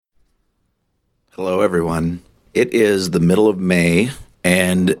Hello, everyone. It is the middle of May,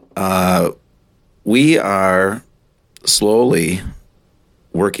 and we are slowly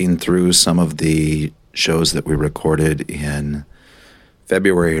working through some of the shows that we recorded in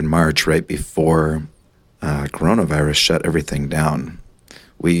February and March, right before coronavirus shut everything down.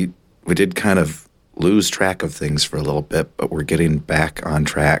 We did kind of lose track of things for a little bit, but we're getting back on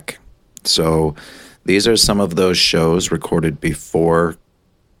track. So these are some of those shows recorded before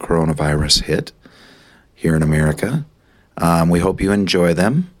coronavirus hit here in America. We hope you enjoy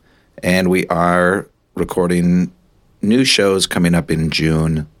them. And we are recording new shows coming up in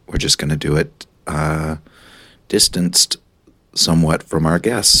June. We're just going to do it distanced somewhat from our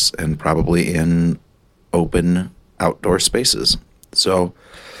guests and probably in open outdoor spaces. So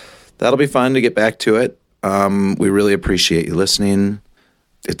that'll be fun to get back to it. We really appreciate you listening.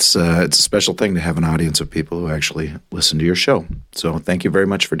 It's a special thing to have an audience of people who actually listen to your show. So thank you very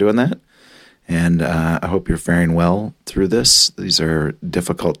much for doing that. And I hope you're faring well through this. These are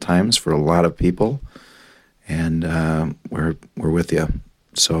difficult times for a lot of people, and we're with you.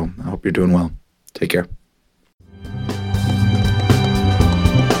 So I hope you're doing well. Take care.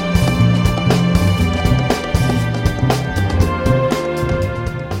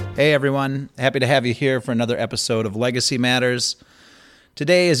 Hey everyone, happy to have you here for another episode of Legacy Matters.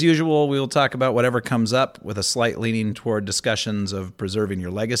 Today, as usual, we will talk about whatever comes up with a slight leaning toward discussions of preserving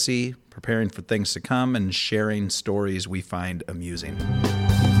your legacy, preparing for things to come, and sharing stories we find amusing.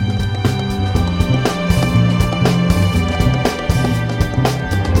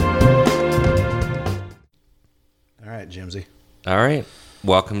 All right, Jimsy. All right.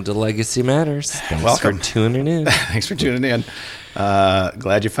 Welcome to Legacy Matters. Thanks for tuning in. Thanks for tuning in.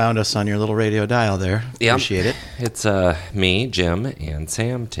 Glad you found us on your little radio dial there. Appreciate it. It's me, Jim, and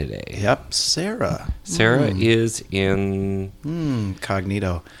Sam today. Yep, Sarah. Sarah is in...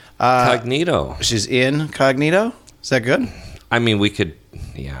 Cognito. Cognito. She's in Cognito? Is that good? I mean, we could...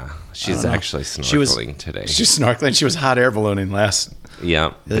 Yeah. She's actually snorkeling today. She's snorkeling. She was hot air ballooning last...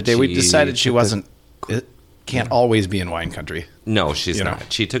 Yeah. The other day we decided she wasn't... Can't always be in wine country. No, she's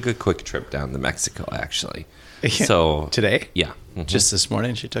not. She took a quick trip down to Mexico, actually. So today? Yeah. Mm-hmm. Just this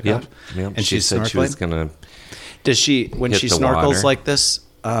morning she took off? Yep. And she said snorkeling? she was going to Does she, when she snorkels water. like this,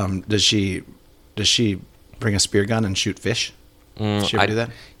 does she bring a spear gun and shoot fish? Does she ever do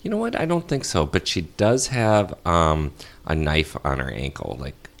that? You know what? I don't think so. But she does have a knife on her ankle,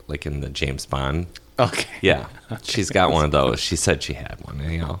 like in the James Bond. Okay. Yeah. She's got one of those. She said she had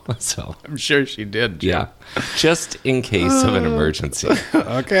one, so. I'm sure she did, Jim. Yeah. Just in case of an emergency.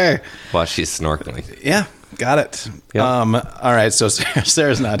 Okay. While she's snorkeling. Yeah. Got it. Yep. All right. So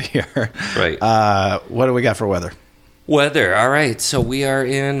Sarah's not here. Right. What do we got for weather? Weather. All right. So we are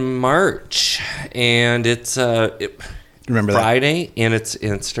in March, and it's Remember Friday, and it's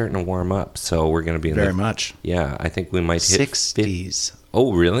starting to warm up. So we're going to be in very much. Yeah. I think we might hit 60s.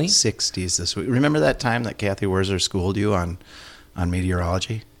 Oh, really? 60s this week. Remember that time that Kathy Werzer schooled you on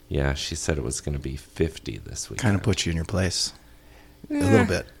meteorology? Yeah. She said it was going to be 50 this week. Kind of put you in your place. A little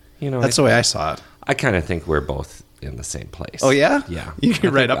bit. That's the way I saw it. I kind of think we're both in the same place. Oh, yeah? Yeah.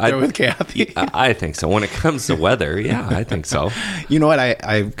 You're right up there with Kathy. I think so. When it comes to weather, yeah, I think so. You know what?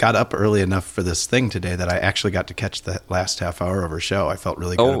 I got up early enough for this thing today that I actually got to catch the last half hour of her show. I felt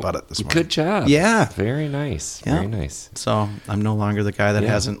really good about it this morning. Good job. Yeah. Very nice. Yeah. Very nice. So I'm no longer the guy that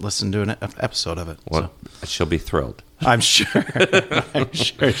hasn't listened to an episode of it. Well, she'll be thrilled. I'm sure. I'm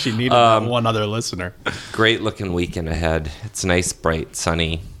sure she needed one other listener. Great looking weekend ahead. It's nice, bright,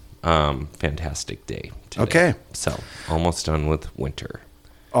 sunny, fantastic day today. Okay. So almost done with winter.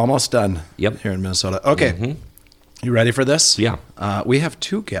 Almost done. Yep. Here in Minnesota. Okay. Mm-hmm. You ready for this? Yeah. We have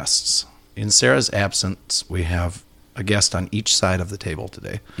two guests. In Sarah's absence, we have a guest on each side of the table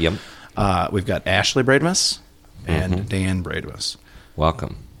today. Yep. We've got Ashely Bredemus and Dan Bredemus.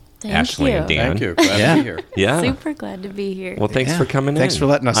 Welcome. Thank Ashley you. and Dan. Thank you. Glad to be here. Yeah. Super glad to be here. Well, thanks for coming in. Thanks for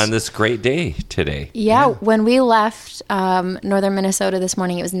letting us. On this great day today. Yeah, when we left northern Minnesota this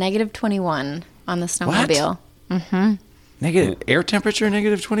morning, it was negative 21 on the snowmobile. Mm-hmm. Negative air temperature,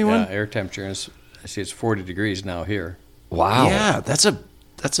 negative 21? Yeah, air temperature. I see it's 40 degrees now here. Wow. Yeah, that's a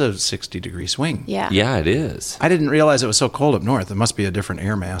 60-degree swing. Yeah. Yeah, it is. I didn't realize it was so cold up north. It must be a different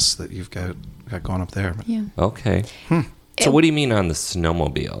air mass that you've got going up there. Yeah. Okay. So what do you mean on the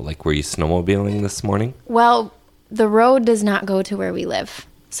snowmobile? Like, were you snowmobiling this morning? Well, the road does not go to where we live,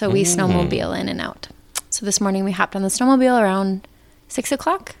 so we snowmobile in and out. So this morning we hopped on the snowmobile around 6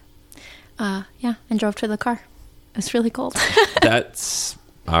 o'clock. And drove to the car. It was really cold. That's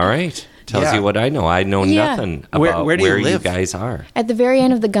all right. Tells you what I know. I know nothing about where do you live? You guys are. At the very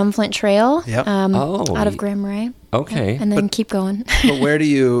end of the Gunflint Trail, Yep. out of Grand Marais. Okay. And then keep going. But where do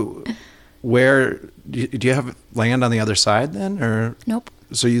you where do you have land on the other side then, or Nope.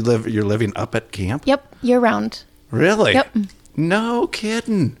 so you're living up at camp? Yep. Year round. Really? Yep. No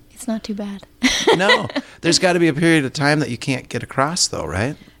kidding. It's not too bad. No, there's got to be a period of time that you can't get across, though,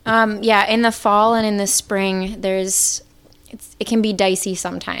 right? Yeah, in the fall and in the spring, it can be dicey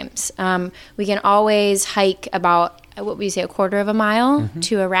sometimes. We can always hike about, what would you say, a quarter of a mile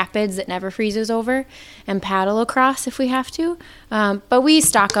to a rapids that never freezes over and paddle across if we have to. But we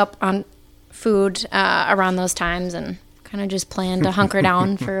stock up on food around those times and kind of just plan to hunker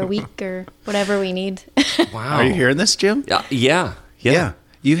down for a week or whatever we need. Wow. Are you hearing this, Jim? Yeah.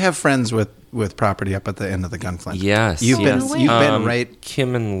 You have friends with property up at the end of the Gunflint. Yes. You've yes. been right.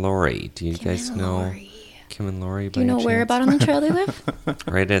 Kim and Lori. Do you guys and know Lori. Kim and Lori? Do you know where about on the trail they live?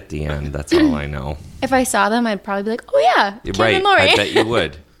 Right at the end. That's all I know. If I saw them, I'd probably be like, oh yeah, Kim Right. and Lori. I bet you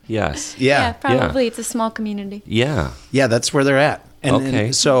would. Yes. Yeah. Probably. It's a small community. Yeah. Yeah, that's where they're at. Okay.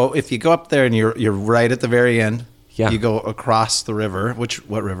 And so if you go up there and you're right at the very end, Yeah. you go across the river.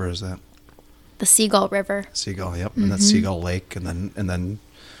 What river is that? The Seagull River. Seagull, yep. And that's Seagull Lake, and then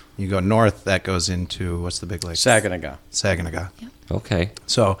you go north, that goes into, what's the big lake? Saginaw. Saginaw. Okay.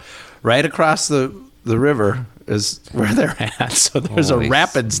 So right across the river is where they're at. So there's Holy a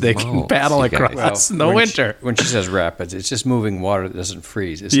rapids they can smokes, paddle you guys. across in the when winter. when she says rapids, it's just moving water that doesn't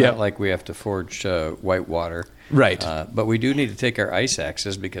freeze. It's Yeah. not like we have to forge white water. Right. But we do need to take our ice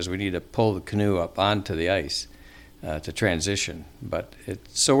axes because we need to pull the canoe up onto the ice to transition. But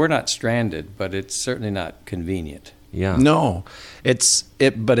so we're not stranded, but it's certainly not convenient. Yeah. No, but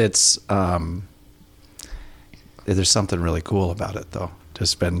there's something really cool about it, though, to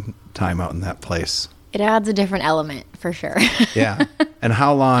spend time out in that place. It adds a different element for sure. Yeah. And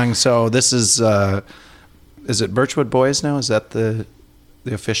how long? So this is it Birchwood Boys now? Is that the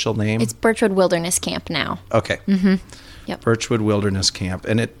official name? It's Birchwood Wilderness Camp now. Okay. Yep. Birchwood Wilderness Camp,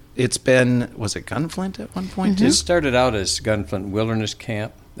 and it's been, was it Gunflint at one point too? It started out as Gunflint Wilderness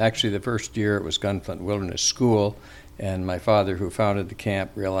Camp. Actually, the first year it was Gunflint Wilderness School, and my father, who founded the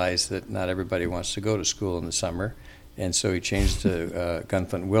camp, realized that not everybody wants to go to school in the summer, and so he changed to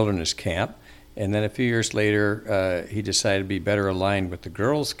Gunflint Wilderness Camp. And then a few years later, he decided to be better aligned with the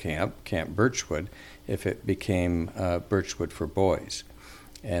girls' camp, Camp Birchwood, if it became Birchwood for Boys.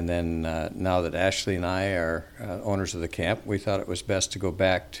 And then now that Ashely and I are owners of the camp, we thought it was best to go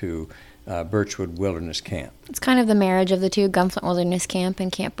back to Birchwood Wilderness Camp. It's kind of the marriage of the two, Gunflint Wilderness Camp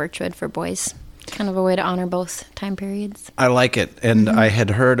and Camp Birchwood for boys. Kind of a way to honor both time periods. I like it. And I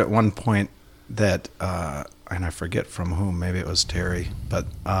had heard at one point that, and I forget from whom, maybe it was Terry, but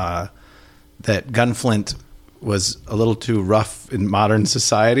that Gunflint was a little too rough in modern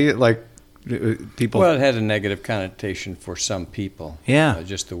society. Like, people. Well, it had a negative connotation for some people. Yeah.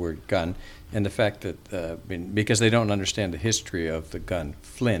 Just the word gun. And the fact that, because they don't understand the history of the gun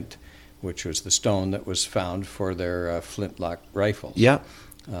flint, which was the stone that was found for their flintlock rifles Yeah.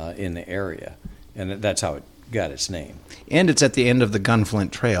 in the area. And that's how it got its name. And it's at the end of the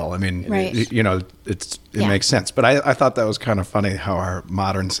Gunflint Trail. I mean, Right. It Yeah. makes sense. But I thought that was kind of funny how our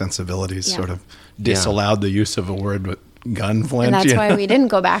modern sensibilities Yeah. sort of disallowed the use of a word with Gunflint. And that's you why know? we didn't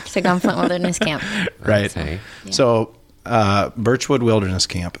go back to Gunflint Wilderness Camp. Right. Okay. Yeah. So, Birchwood Wilderness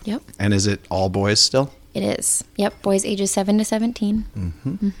Camp. Yep. And is it all boys still? It is. Yep, boys ages 7 to 17.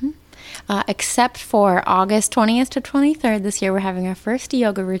 Except for August 20th to 23rd this year, we're having our first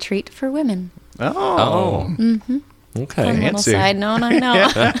yoga retreat for women. Oh. Okay. Fun little Fancy. side note, I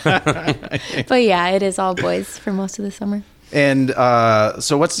know. But yeah, it is all boys for most of the summer. And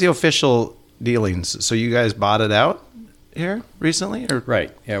so what's the official dealings? So you guys bought it out here recently? Or?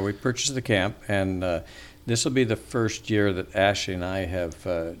 Right. Yeah, we purchased the camp, and this will be the first year that Ashely and I have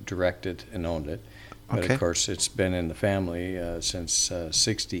directed and owned it. But Okay. of course, it's been in the family since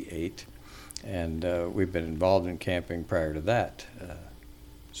 '68, and we've been involved in camping prior to that.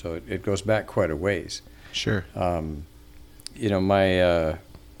 So it goes back quite a ways. Sure. My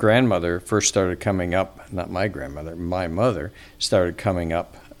grandmother first started coming up, not my grandmother, my mother started coming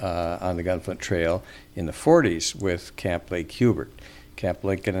up on the Gunflint Trail in the 40s with Camp Lake Hubert. Camp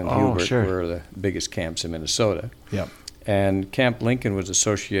Lincoln and Hubert sure. were the biggest camps in Minnesota. Yep. And Camp Lincoln was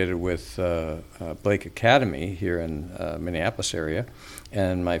associated with Blake Academy here in Minneapolis area.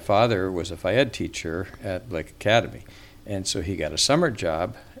 And my father was a Phi-Ed teacher at Blake Academy. And so he got a summer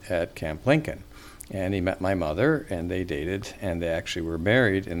job at Camp Lincoln. And he met my mother, and they dated, and they actually were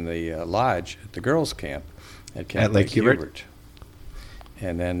married in the lodge at the girls' camp at Camp At Lake Hubert?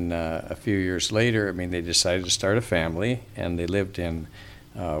 And then a few years later, they decided to start a family, and they lived in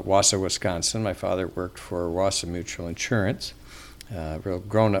Wausau, Wisconsin. My father worked for Wausau Mutual Insurance, real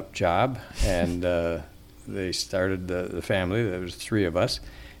grown-up job, and they started the family. There was 3 of us,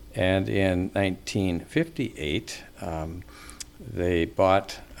 And in 1958, they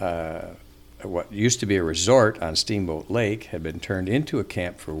bought what used to be a resort on Steamboat Lake, had been turned into a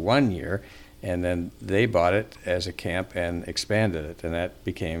camp for 1 year, and then they bought it as a camp and expanded it, and that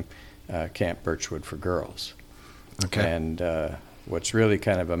became Camp Birchwood for girls. Okay. And what's really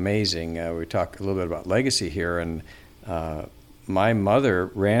kind of amazing, we talk a little bit about legacy here, and my mother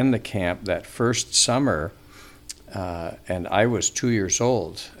ran the camp that first summer, and I was 2 years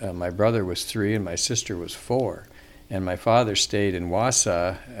old. My brother was 3 and my sister was 4. And my father stayed in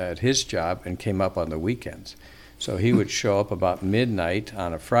Wausau at his job and came up on the weekends. So he would show up about midnight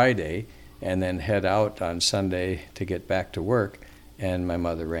on a Friday and then head out on Sunday to get back to work, and my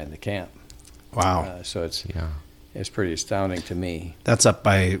mother ran the camp. Wow. So it's pretty astounding to me. That's up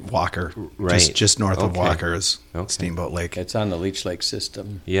by Walker, Right. just north of Okay. Walker is Okay. Steamboat Lake. It's on the Leech Lake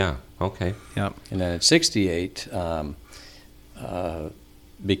system. Yeah. Okay. Yep. And then in 68,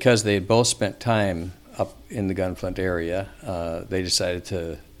 because they had both spent time up in the Gunflint area, they decided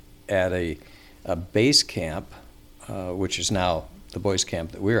to add a base camp, which is now the boys'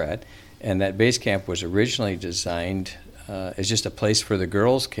 camp that we're at. And that base camp was originally designed as just a place for the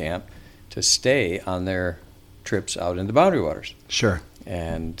girls' camp to stay on their trips out in the Boundary Waters. Sure.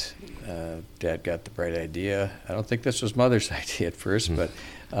 And Dad got the bright idea. I don't think this was Mother's idea at first, but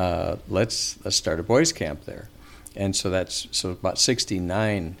let's start a boys' camp there. And so about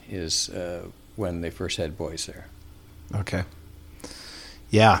 69 is when they first had boys there. Okay.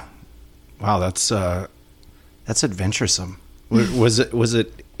 Yeah. Wow, that's adventuresome. Was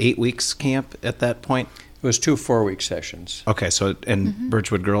it 8 weeks camp at that point? It was 2 4-week sessions. Okay, so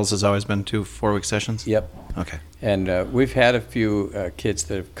Birchwood Girls has always been 2 4-week sessions? Yep. Okay. And we've had a few kids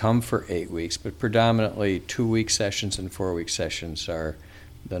that have come for 8 weeks, but predominantly 2-week sessions and 4-week sessions are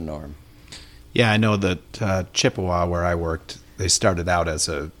the norm. Yeah, I know that Chippewa, where I worked, they started out as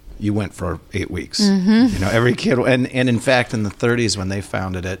you went for 8 weeks. You know, every kid, and in fact, in the 30s when they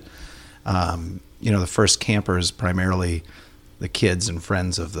founded it, the first campers, primarily the kids and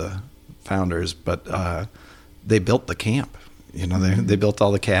friends of the founders, but they built the camp. You know, they built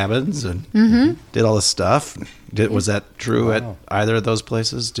all the cabins and did all the stuff. Was that true at either of those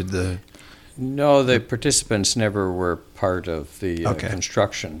places? No, the participants never were part of the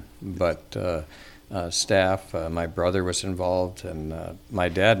construction, but staff, my brother was involved, and my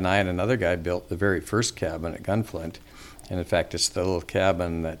dad and I and another guy built the very first cabin at Gunflint. And in fact, it's the little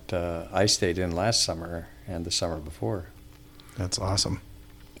cabin that I stayed in last summer and the summer before. That's awesome.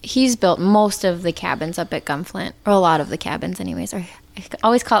 He's built most of the cabins up at Gunflint, or a lot of the cabins anyways. Or I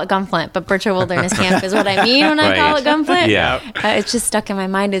always call it Gunflint, but Birchwood Wilderness Camp is what I mean when I call it Gunflint. Yeah. It's just stuck in my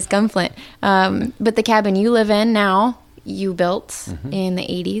mind as Gunflint. But the cabin you live in now, you built in the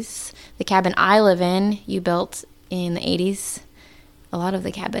 80s. The cabin I live in, you built in the 80s. A lot of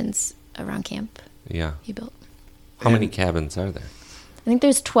the cabins around camp, Yeah. you built. How many cabins are there? I think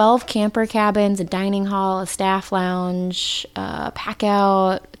there's 12 camper cabins, a dining hall, a staff lounge, a pack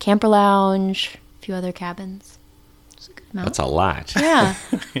out, camper lounge, a few other cabins. It's a good amount. That's a lot. Yeah.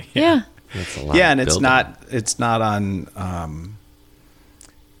 Yeah. That's a lot. Yeah, and of it's building. not on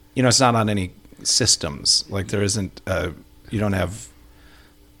it's not on any systems. Like there isn't you don't have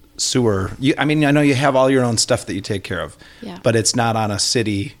sewer. I know you have all your own stuff that you take care of. Yeah. But it's not on a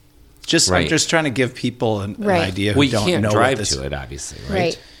city. I'm just trying to give people an Right. idea who Well, you don't can't know drive what this to it, obviously, right?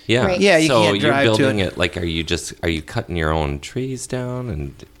 Right. Yeah. Right. Yeah, you so can't you're drive to building it. it. Like, are you cutting your own trees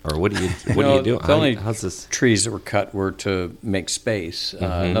down, or what do you do? The only How's this? trees that were cut were to make space.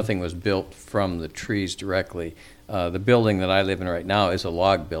 Nothing was built from the trees directly. The building that I live in right now is a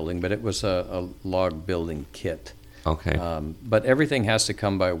log building, but it was a log building kit. Okay. But everything has to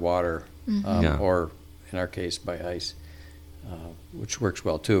come by water, Yeah. or in our case, by ice, which works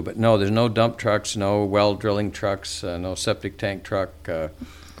well too. But no, there's no dump trucks, no well drilling trucks, no septic tank truck.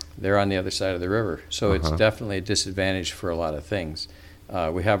 They're on the other side of the river. So it's definitely a disadvantage for a lot of things.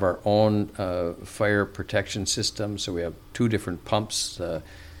 We have our own fire protection system, so we have 2 different pumps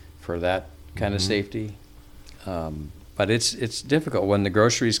for that kind of safety. But it's difficult. When the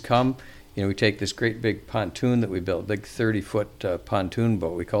groceries come, we take this great big pontoon that we built, big 30-foot pontoon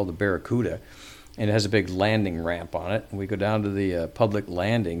boat we call the Barracuda, and it has a big landing ramp on it. And we go down to the public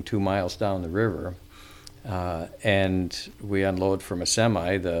landing 2 miles down the river, and we unload from a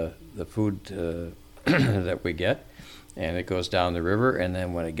semi the food that we get, and it goes down the river. And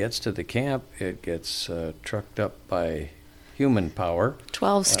then when it gets to the camp, it gets trucked up by human power.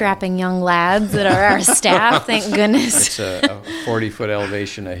 12 strapping young lads that are our staff, thank goodness. It's a 40-foot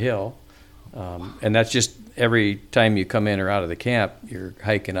elevation a hill. And that's just every time you come in or out of the camp, you're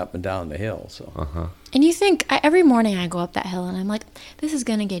hiking up and down the hill. So And you think, every morning I go up that hill and I'm like, this is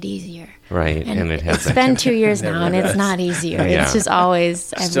going to get easier. Right, and it hasn't. It's been 2 years now and it's not easier. Yeah. It's just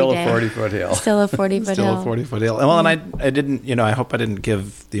always every Still day. a 40-foot hill. Still a 40-foot Still hill. a 40-foot hill. Well, and I didn't, I hope I didn't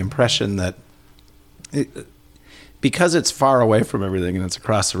give the impression that because it's far away from everything and it's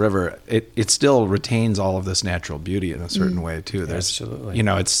across the river, it still retains all of this natural beauty in a certain way too. There's, Absolutely.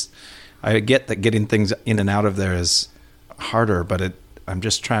 I get that getting things in and out of there is harder, but I'm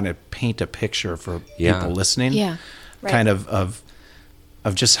just trying to paint a picture for people listening. Yeah. Right. Kind of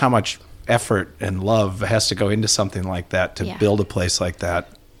just how much effort and love has to go into something like that to build a place like that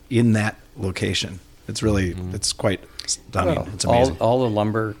in that location. It's really, it's quite stunning. Well, it's amazing. all the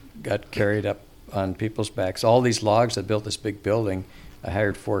lumber got carried up on people's backs. All these logs that built this big building, I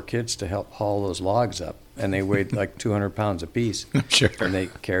hired 4 kids to help haul those logs up, and they weighed like 200 pounds apiece. Sure. And they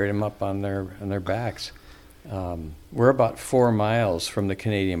carried them up on their backs. We're about 4 miles from the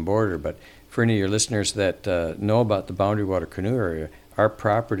Canadian border, but for any of your listeners that know about the Boundary Water Canoe area, our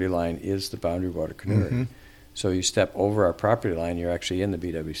property line is the Boundary Water Canoe area. So you step over our property line, you're actually in the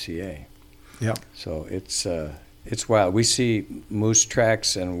BWCA. Yep. So it's wild. We see moose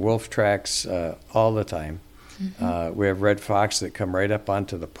tracks and wolf tracks all the time. We have red fox that come right up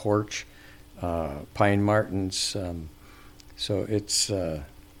onto the porch, pine martens. So it's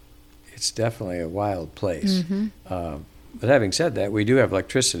definitely a wild place. But having said that, we do have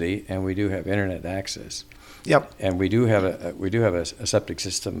electricity and we do have internet access. Yep. And we do have a septic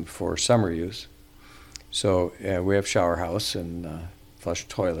system for summer use. So we have shower house and flush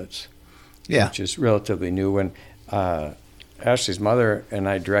toilets. Yeah. Which is relatively new. When Ashely's mother and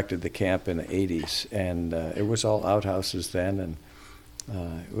I directed the camp in the 80s, and it was all outhouses then,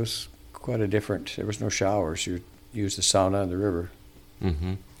 and it was quite a different. There was no showers. You used the sauna and the river.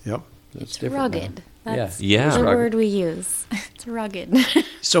 Mm-hmm. Yep. It's different now. rugged. That's Yeah. the Rugged. word we use. It's rugged.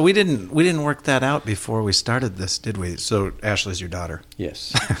 So we didn't work that out before we started this, did we? So Ashley's your daughter.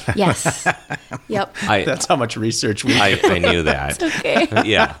 Yes. Yes. Yep. That's how much research we. I knew that. Okay.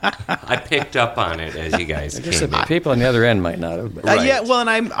 Yeah, I picked up on it as you guys I guess came the in. people on the other end might not have. But Right. Yeah. Well,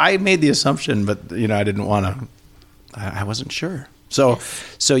 and I made the assumption, but I didn't want to. I wasn't sure. So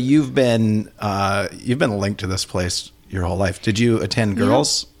you've been linked to this place your whole life. Did you attend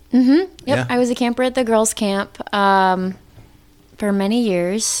girls? Yep. Yeah. I was a camper at the girls' camp for many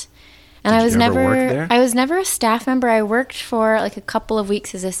years. And Did you ever work there? I was never a staff member. I worked for like a couple of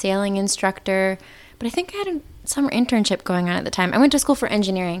weeks as a sailing instructor, but I think I had a summer internship going on at the time. I went to school for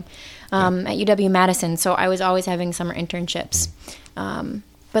engineering at UW-Madison, so I was always having summer internships.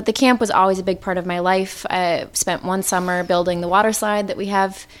 But the camp was always a big part of my life. I spent one summer building the water slide that we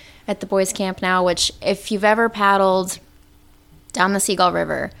have at the boys' camp now, which if you've ever paddled down the Seagull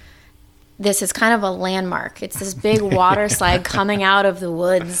River, this is kind of a landmark. It's this big water slide coming out of the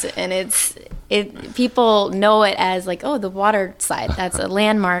woods, and people know it as like, oh, the water slide. That's a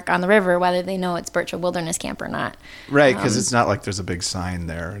landmark on the river, whether they know it's Birchwood Wilderness Camp or not. Right, because it's not like there's a big sign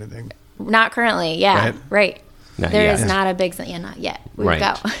there or anything. Not currently, yeah, right. Not There yet. is not a big sign, yeah, not yet. We've Right.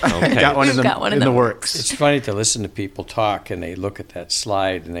 got Okay. Got one in We've the, got one in in the the works. It's funny to listen to people talk, and they look at that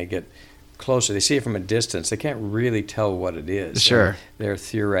slide, and they get closer. They see it from a distance. They can't really tell what it is. Sure. And they're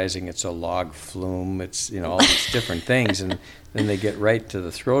theorizing it's a log flume. It's all these different things, and then they get right to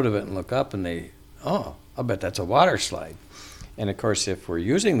the throat of it and look up, and I'll bet that's a water slide. And of course, if we're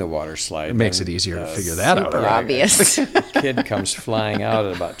using the water slide, It makes then, it easier to figure that out. super obvious. The kid comes flying out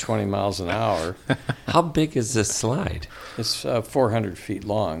at about 20 miles an hour. How big is this slide? It's 400 feet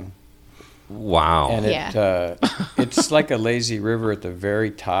long. Wow. And it's like a lazy river at the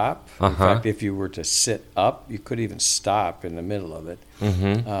very top. In Uh-huh. fact, if you were to sit up, you could even stop in the middle of it.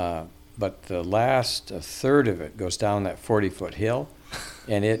 Mm-hmm. But the last third of it goes down that 40-foot hill,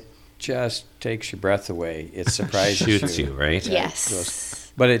 and it just takes your breath away. It surprises Shoots you, right? Yeah, it goes-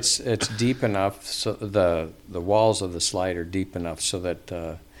 Yes. but it's deep enough, so the walls of the slide are deep enough so that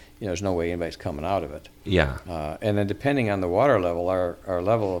there's no way anybody's coming out of it. Yeah. And then depending on the water level, our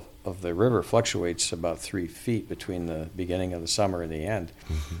level of the river fluctuates about 3 feet between the beginning of the summer and the end.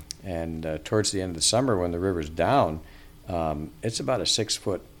 Mm-hmm. And towards the end of the summer, when the river's down, it's about a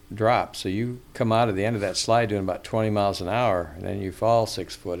 6-foot drop. So you come out of the end of that slide doing about 20 miles an hour, and then you fall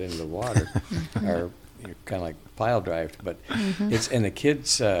 6 foot into the water, or you're kind of like pile drived. But and the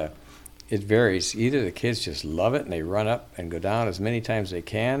kids, it varies. Either the kids just love it and they run up and go down as many times as they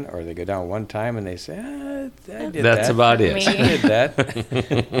can, or they go down one time and they say, I did that. That's about it. Me. I did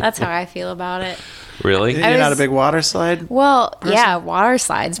that. That's how I feel about it. Really? You're not a was- big water slide? Well, yeah, water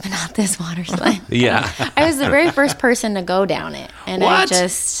slides, but not this water slide. Yeah. I was the very first person to go down it, and I What?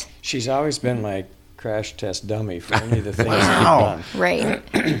 just She's always been like crash test dummy for any of the things Wow. we've done. Right.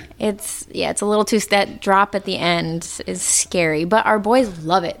 It's a little too, that drop at the end is scary, but our boys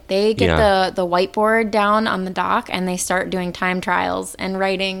love it. They get Yeah. the whiteboard down on the dock and they start doing time trials and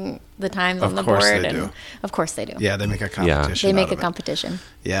writing the times on the course board. they And do. Of course they do. Yeah, they make a competition. They make out a of it. competition.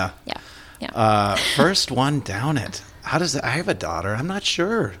 Yeah. Yeah. Yeah. First one down it. How does that? I have a daughter. I'm not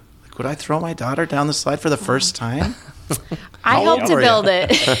sure. Like, would I throw my daughter down the slide for the first time? I how helped old to were you? build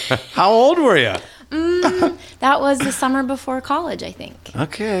it. How old were you? That was the summer before college, I think.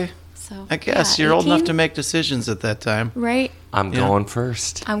 Okay. So I guess yeah, you're old enough 18? to make decisions at that time. Right. I'm Yeah. going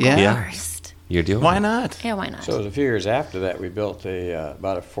first. I'm Yeah. going Yeah. first. You're doing Why it. not? Yeah, why not? So it was a few years after that, we built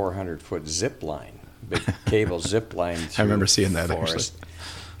about a 400-foot zip line, big cable zip line through remember seeing that, the actually. forest.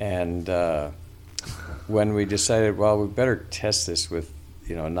 And when we decided, well, we better test this with,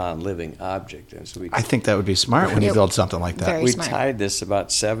 a non-living object. And so I think that would be smart when you Yep. build something like that. Very we smart. tied this about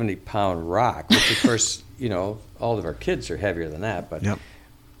 70-pound rock, which of course, all of our kids are heavier than that, but Yep.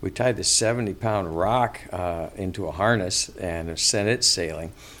 we tied this 70-pound rock into a harness and sent it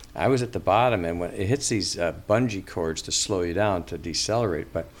sailing. I was at the bottom, and when it hits these bungee cords to slow you down to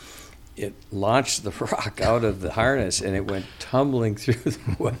decelerate, but it launched the rock out of the harness and it went tumbling through the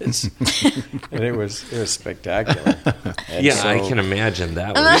woods, and it was spectacular. And Yeah, so- I can imagine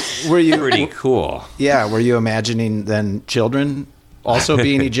that was Were you pretty cool. Yeah, were you imagining then children also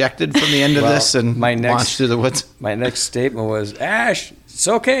being ejected from the end of Well, this and my next- launched through the woods? My next statement was, Ash, it's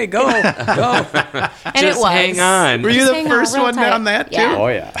okay, go. And Just it was. hang on. Were you the Hang on first real one tight. down that too? Yeah. Oh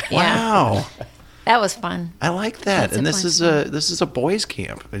yeah. Wow. That was fun. I like that. That's And a this fun is a boys'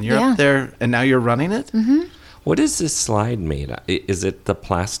 camp, and you're Yeah. up there, and now you're running it. Mm-hmm. What is this slide made of? Is it the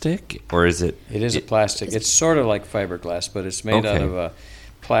plastic or is it? It is a plastic. It's sort of like fiberglass, but it's made out Okay. of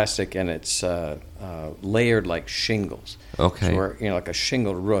plastic, and it's layered like shingles. Okay. So where, like a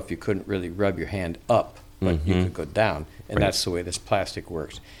shingled roof, you couldn't really rub your hand up, but you could go down, and Right. that's the way this plastic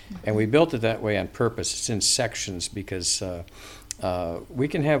works. And we built it that way on purpose. It's in sections because we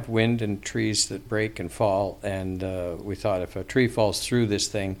can have wind and trees that break and fall, and we thought if a tree falls through this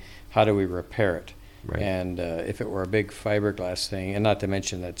thing, how do we repair it? Right. And if it were a big fiberglass thing, and not to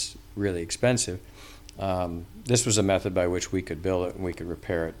mention that's really expensive, this was a method by which we could build it and we could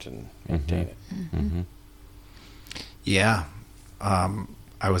repair it and maintain it. Yeah.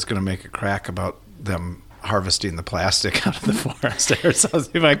 I was going to make a crack about them harvesting the plastic out of the forest there. So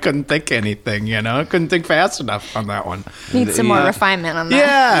if I couldn't think anything, I couldn't think fast enough on that one. Need some more refinement on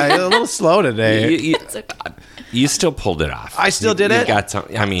that. Yeah, a little slow today. You still pulled it off. I still did You it? got some.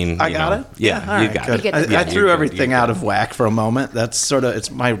 I mean, I got it? Yeah, all you right, got good. it. You get the I point. threw You're everything good. out of whack for a moment. That's sort of,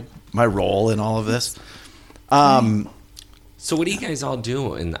 it's my role in all of this. So what do you guys all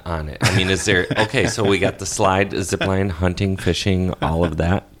do on it? I mean, is there okay? So we got the slide, zip line, hunting, fishing, all of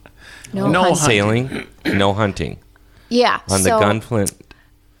that. No, No hunting. Sailing, no hunting Yeah. on the Gunflint.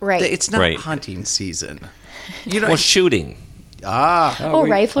 Right. It's not Right. hunting season. You know, Well, shooting. Oh,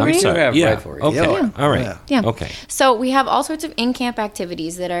 riflery? We do have Yeah. riflery. Okay. Yeah. All right. Yeah. Yeah. Okay. So we have all sorts of in-camp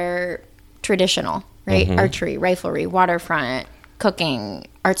activities that are traditional, right? Archery, riflery, waterfront, cooking,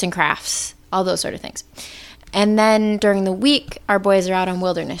 arts and crafts, all those sort of things. And then during the week, our boys are out on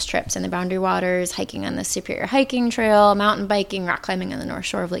wilderness trips in the Boundary Waters, hiking on the Superior Hiking Trail, mountain biking, rock climbing on the North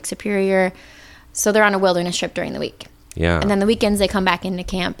Shore of Lake Superior. So they're on a wilderness trip during the week. Yeah. And then the weekends they come back into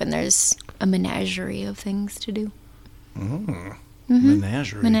camp and there's a menagerie of things to do.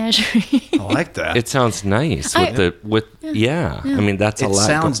 menagerie. Menagerie. I like that. It sounds nice yeah. I mean, that's a It lot.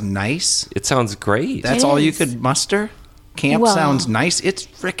 sounds nice. It sounds great. That's It all you is. could muster? Camp Well- sounds nice. It's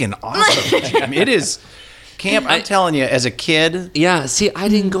freaking awesome, Jim. It is. Camp, I'm telling you, as a kid, Yeah, see, I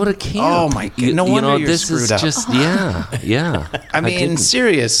didn't go to camp. Oh, my God. No wonder you're this screwed is up. just yeah. I mean, didn't.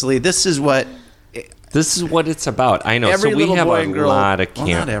 seriously, this is what This is what it's about. I know. Every So we little have boy a and girl- lot of well,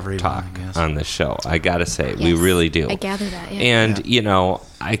 camp not everyone, talk I guess. on the show. I gotta say, we Yes. really do. I gather that, yeah. And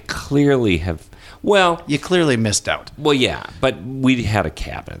I clearly have. Well, you clearly missed out. yeah, but we had a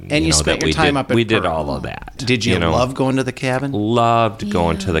cabin, And you spent that your we time did, up at We did Pearl. all of that. Did you love going to the cabin? Loved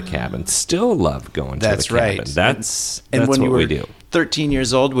going to the cabin. Still love going That's to the cabin. right. That's And when what you were we do. 13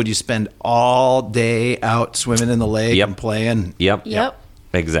 years old, would you spend all day out swimming in the lake Yep. and playing? Yep.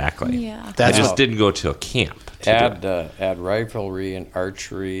 Exactly. Yeah. I That's just what- didn't go to a camp. to do it. Add riflery and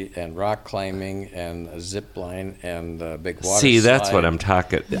archery and rock climbing and a zip line and a big water See, that's slide. what I'm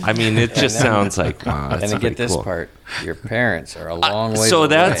talking. I mean, it just sounds like wow. That's And to pretty get this cool. part, Your parents are a long way So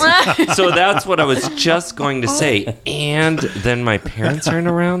away. that's what I was just going to say. And then my parents aren't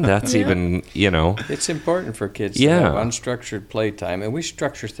around. That's even, It's important for kids to have unstructured playtime, and we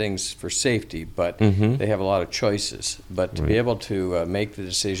structure things for safety, but they have a lot of choices. But to be able to make the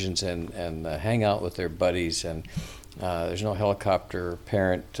decisions and hang out with their buddies, and there's no helicopter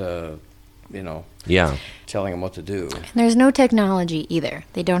parent, telling them what to do. And there's no technology either.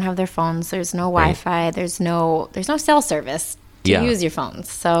 They don't have their phones. There's no Wi-Fi. There's no cell service to use your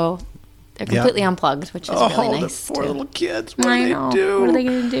phones. So they're completely unplugged, which is really nice. The poor little kids. What I do know. they do? What are they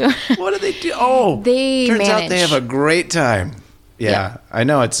going to do? What do they do? Oh, They turns out manage. they have a great time. Yeah, I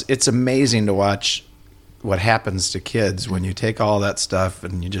know. It's amazing to watch what happens to kids when you take all that stuff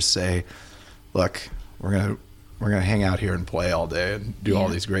and you just say, look, we're gonna hang out here and play all day and do all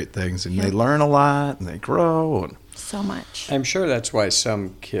these great things, and they learn a lot and they grow. And So much. I'm sure that's why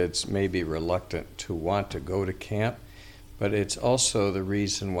some kids may be reluctant to want to go to camp, but it's also the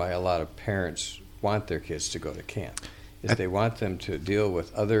reason why a lot of parents want their kids to go to camp, is they want them to deal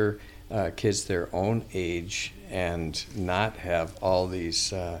with other kids their own age and not have all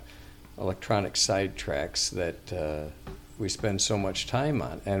these electronic sidetracks that we spend so much time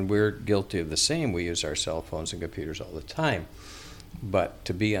on. And we're guilty of the same. We use our cell phones and computers all the time. But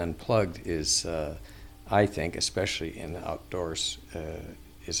to be unplugged is, I think, especially in the outdoors,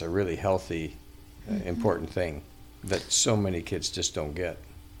 is a really healthy, important thing that so many kids just don't get.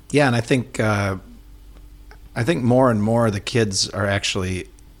 yeah, and I think more and more the kids are actually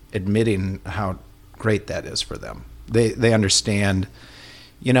admitting how great that is for them. They understand,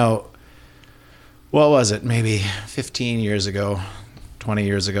 what was it, maybe 15 years ago, 20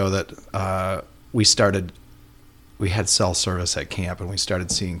 years ago, that we had cell service at camp, and we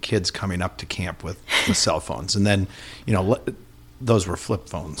started seeing kids coming up to camp with cell phones. And then, those were flip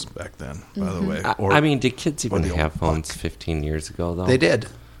phones back then, by the way. did kids even have phones 15 years ago, though? They did.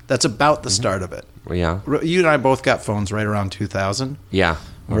 That's about the start of it. Yeah. You and I both got phones right around 2000. Yeah.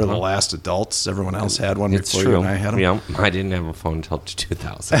 We were the last adults. Everyone else had one It's before true. you and I had them. Yeah, I didn't have a phone until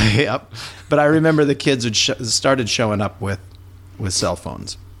 2000. Yep. But I remember the kids started showing up with cell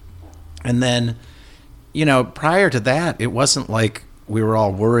phones. And then, prior to that, it wasn't like we were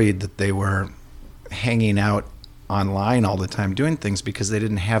all worried that they were hanging out online all the time doing things, because they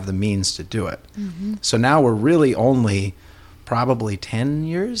didn't have the means to do it. Mm-hmm. So now we're really only probably 10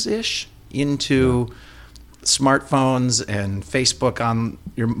 years-ish into smartphones and Facebook on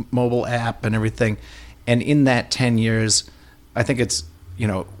your mobile app and everything. And in that 10 years, I think it's,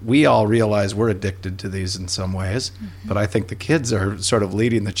 we all realize we're addicted to these in some ways, but I think the kids are sort of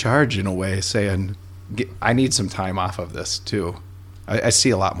leading the charge in a way, saying, I need some time off of this too. I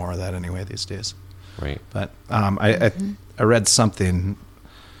see a lot more of that anyway these days. Right. But I read something,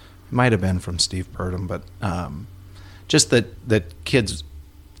 it might have been from Steve Purdom, but just that kids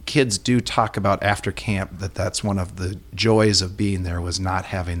do talk about after camp that's one of the joys of being there, was not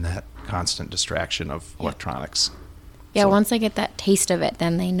having that constant distraction of electronics. Yeah, once they get that taste of it,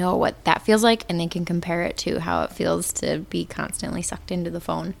 then they know what that feels like, and they can compare it to how it feels to be constantly sucked into the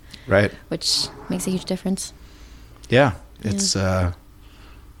phone. Right. Which makes a huge difference. Yeah. It's a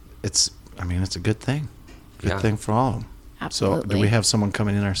good thing. Good thing for all of them. Absolutely. So do we have someone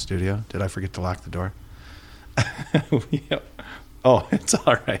coming in our studio? Did I forget to lock the door? Yep. Oh, it's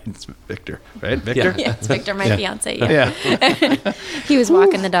all right. It's Victor, right? Victor? Yeah, it's Victor, my fiance. Yeah. He was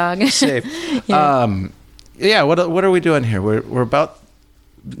walking the dog. Safe. What are we doing here? We're about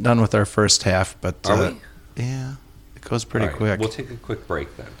done with our first half, but Are we? Yeah, it goes pretty All right, quick. We'll take a quick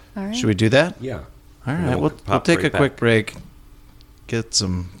break then. All right. Should we do that? Yeah. All And right, then we'll pop take right a quick back. break, get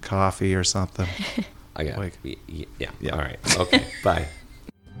some coffee or something. I got Wait. it. Yeah. Yeah. All right. Okay. Bye.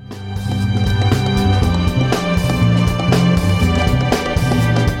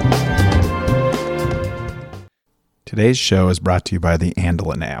 Today's show is brought to you by the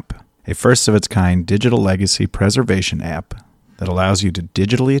Andelin app, a first-of-its-kind digital legacy preservation app that allows you to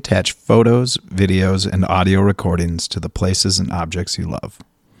digitally attach photos, videos, and audio recordings to the places and objects you love.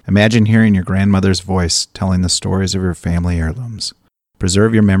 Imagine hearing your grandmother's voice telling the stories of your family heirlooms.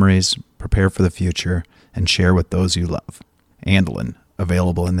 Preserve your memories, prepare for the future, and share with those you love. Andelin,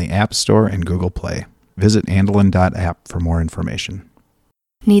 available in the App Store and Google Play. Visit andelin.app for more information.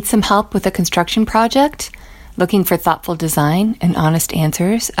 Need some help with a construction project? Looking for thoughtful design and honest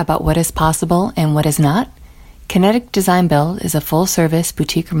answers about what is possible and what is not? Kinetic Design Build is a full-service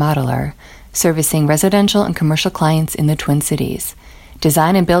boutique remodeler servicing residential and commercial clients in the Twin Cities.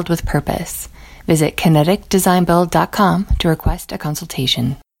 Design and build with purpose. Visit kineticdesignbuild.com to request a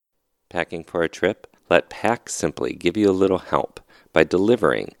consultation. Packing for a trip? Let Pack Simply give you a little help by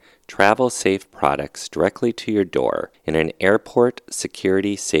delivering travel-safe products directly to your door in an airport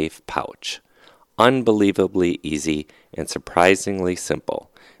security-safe pouch. Unbelievably easy and surprisingly simple.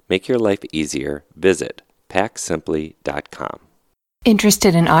 Make your life easier. Visit packsimply.com.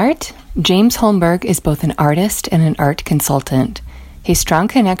 Interested in art? James Holmberg is both an artist and an art consultant. His strong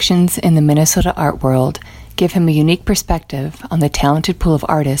connections in the Minnesota art world give him a unique perspective on the talented pool of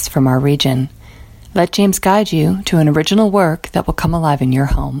artists from our region. Let James guide you to an original work that will come alive in your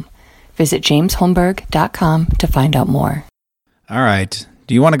home. Visit jamesholmberg.com to find out more. All right.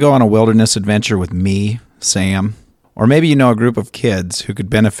 Do you want to go on a wilderness adventure with me, Sam? Or maybe you know a group of kids who could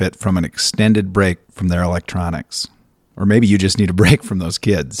benefit from an extended break from their electronics. Or maybe you just need a break from those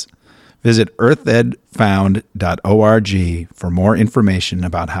kids. Visit earthedfound.org for more information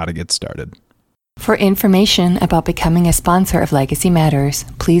about how to get started. For information about becoming a sponsor of Legacy Matters,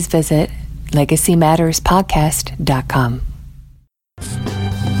 please visit legacymatterspodcast.com.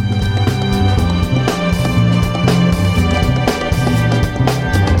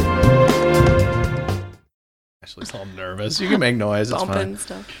 Ashley's all nervous. You can make noise. It's fine.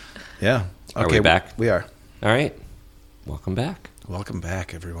 Stuff. Yeah. Are we back? We are. All right. Welcome back. Welcome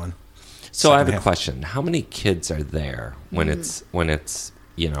back, everyone. So I have a question. How many kids are there when it's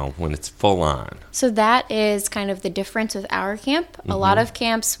full on? So that is kind of the difference with our camp. A lot of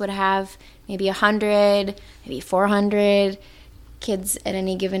camps would have maybe 100, maybe 400 kids at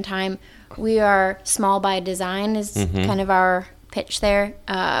any given time. We are small by design is kind of our pitch there.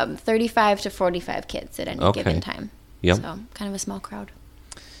 35 to 45 kids at any given time. Yep. So kind of a small crowd.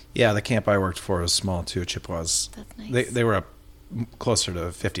 Yeah, the camp I worked for was small too. Chippewas. That's nice. They were up closer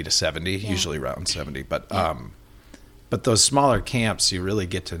to 50 to 70, usually around 70. But those smaller camps, you really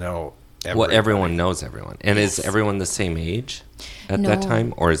get to know everybody. Well, everyone knows everyone. And is everyone the same age at that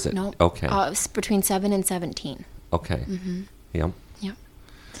time? Or is it? No. Okay. It's between 7 and 17. Okay. Yep. Yep.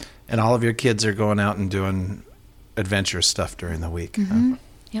 And all of your kids are going out and doing adventurous stuff during the week. Huh?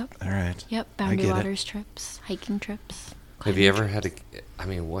 Yep. All right. Yep. Boundary Waters trips, hiking trips. Have you ever had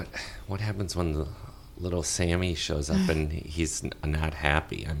what happens when the little Sammy shows up and he's not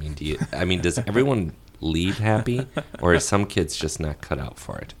happy? Does everyone leave happy, or are some kids just not cut out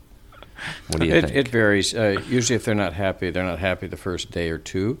for it? What do you think? It varies. Usually if they're not happy the first day or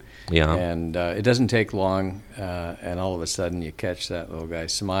two. Yeah. And it doesn't take long, and all of a sudden you catch that little guy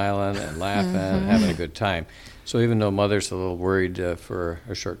smiling and laughing and having a good time. So even though mother's a little worried for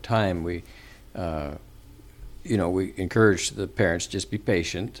a short time, we encourage the parents, just be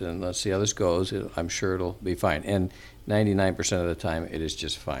patient and let's see how this goes. I'm sure it'll be fine. And 99% of the time, it is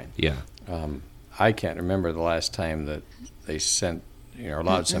just fine. Yeah. I can't remember the last time that they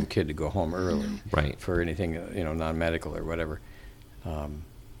allowed some kid to go home early, right, for anything, non-medical or whatever.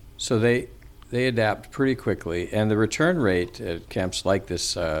 So they adapt pretty quickly, and the return rate at camps like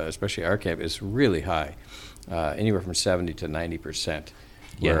this, especially our camp, is really high, anywhere from 70 to 90%.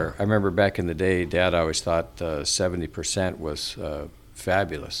 Where I remember back in the day, Dad always thought 70% was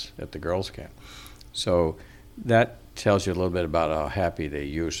fabulous at the girls' camp. So that tells you a little bit about how happy they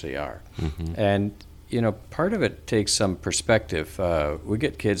usually are. And, part of it takes some perspective. We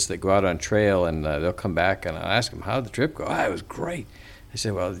get kids that go out on trail and they'll come back and I ask them, how did the trip go? It was great. I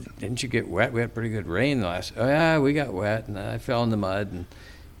said, well, didn't you get wet? We had pretty good rain last. Oh, yeah, we got wet and I fell in the mud and,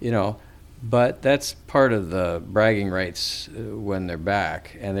 But that's part of the bragging rights when they're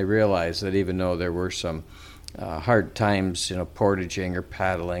back, and they realize that even though there were some hard times, portaging or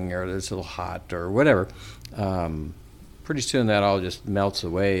paddling or it's a little hot or whatever, pretty soon that all just melts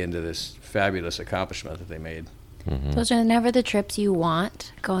away into this fabulous accomplishment that they made. Those are never the trips you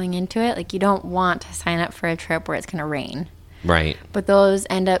want going into it. Like, you don't want to sign up for a trip where it's going to rain. Right. But those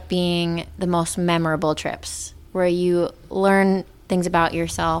end up being the most memorable trips, where you learn things about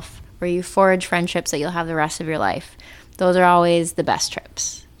yourself, where you forge friendships that you'll have the rest of your life. Those are always the best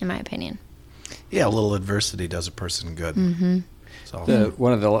trips, in my opinion. Yeah, a little adversity does a person good. So.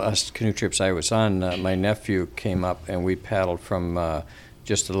 One of the last canoe trips I was on, my nephew came up and we paddled from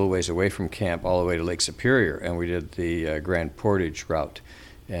just a little ways away from camp all the way to Lake Superior, and we did the Grand Portage route.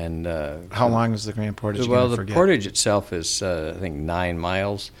 And how long is the Grand Portage? Well, the Portage itself is, I think, 9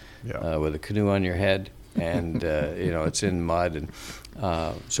 miles with a canoe on your head, and it's in mud. And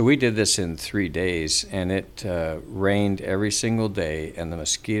so we did this in 3 days, and it rained every single day, and the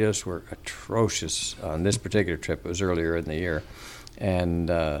mosquitoes were atrocious on this particular trip. It was earlier in the year, and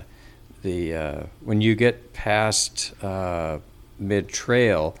when you get past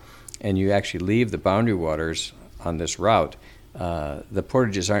mid-trail and you actually leave the boundary waters on this route, the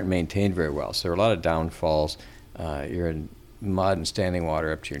portages aren't maintained very well, so there are a lot of downfalls. You're in mud and standing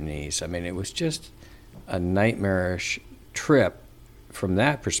water up to your knees. I mean, it was just a nightmarish trip, from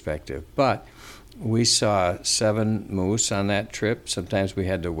that perspective. But we saw 7 moose on that trip. Sometimes we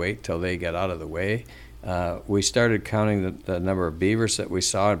had to wait till they got out of the way. We started counting the number of beavers that we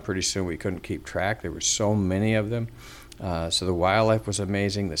saw, and pretty soon we couldn't keep track. There were so many of them. So the wildlife was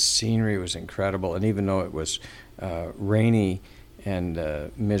amazing. The scenery was incredible. And even though it was rainy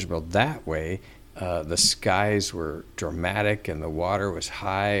and miserable that way, the skies were dramatic, and the water was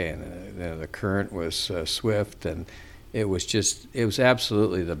high, and the current was swift, and it was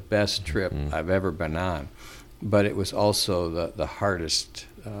absolutely the best trip I've ever been on. But it was also the hardest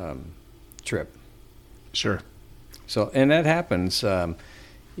trip. Sure. So, and that happens.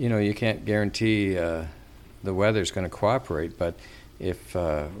 You can't guarantee the weather's going to cooperate, but if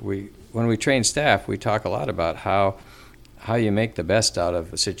when we train staff, we talk a lot about how you make the best out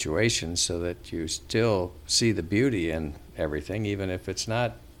of a situation so that you still see the beauty in everything, even if it's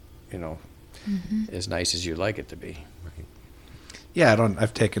not, as nice as you'd like it to be. Yeah,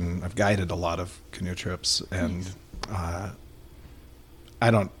 I've guided a lot of canoe trips, and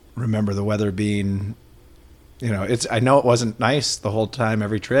I don't remember the weather being, I know it wasn't nice the whole time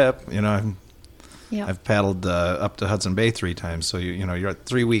every trip. I've paddled up to Hudson Bay 3 times, so you're at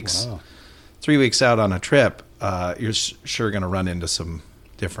 3 weeks. Wow. 3 weeks out on a trip, you're sure going to run into some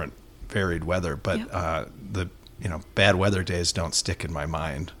different varied weather, but the bad weather days don't stick in my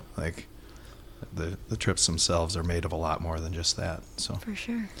mind. Like the trips themselves are made of a lot more than just that. So For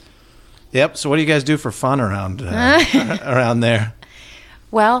sure. Yep. So what do you guys do for fun around around there?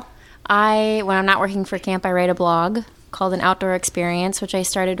 Well, when I'm not working for camp, I write a blog called An Outdoor Experience, which I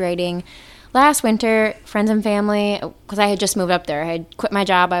started writing last winter. Friends and family, because I had just moved up there. I had quit my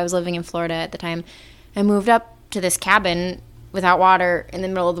job. I was living in Florida at the time. I moved up to this cabin without water in the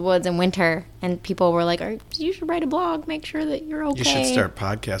middle of the woods in winter, and people were like, you should write a blog, make sure that you're okay. You should start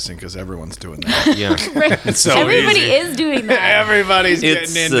podcasting because everyone's doing that. Yeah. Right. So everybody easy. is doing that. Everybody's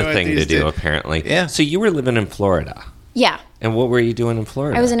It's getting into the it thing to these do, days. apparently. Yeah. So you were living in Florida. Yeah. And what were you doing in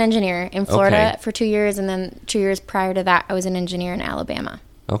Florida? I was an engineer in Florida Okay. for 2 years, and then 2 years prior to that, I was an engineer in Alabama.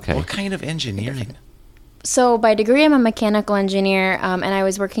 Okay. What kind of engineering? So by degree, I'm a mechanical engineer, and I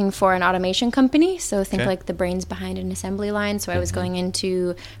was working for an automation company. So think Okay. like the brains behind an assembly line. So I was going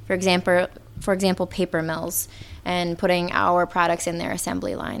into, for example, paper mills and putting our products in their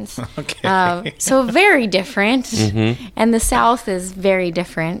assembly lines. Okay. So very different, and the South is very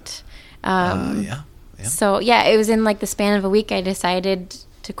different. Yeah. So yeah, it was in like the span of a week I decided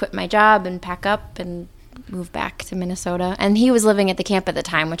to quit my job and pack up and move back to Minnesota. And he was living at the camp at the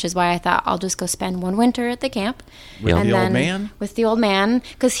time, which is why I thought I'll just go spend one winter at the camp. With And the old then man? With the old man,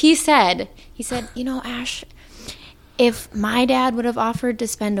 because he said, Ash, if my dad would have offered to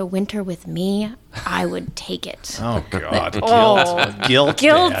spend a winter with me, I would take it. Oh God. Oh. Guilt.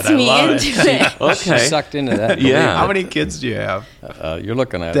 Guilts Dad. I me love into it. it. Okay. Sucked into that. Yeah. How many kids do you have? You're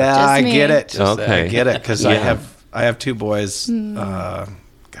looking at it. I me. get it. Okay. I get it because Yeah. I have 2 boys.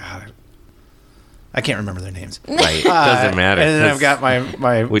 God, I can't remember their names. Right. It doesn't matter. And then I've 'cause got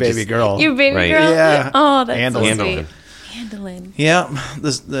my we baby just- girl. Your baby Right. girl? Yeah. Oh, that's Handling. so sweet. Handling. Handling. Yeah,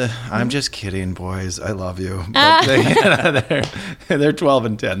 I'm just kidding, boys. I love you. But they're 12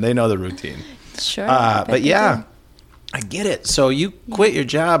 and 10. They know the routine. Sure. But yeah, I get it. So you quit your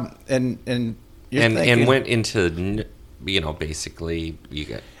job and you're and thinking, went into, basically, you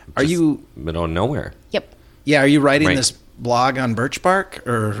got Are just you- middle of nowhere? Yep. yeah, are you writing Right. this blog on birch bark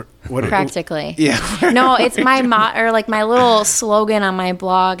or what? Practically. Yeah. No, it's my my little slogan on my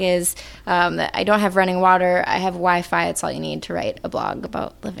blog is that I don't have running water. I have Wi-Fi. It's all you need to write a blog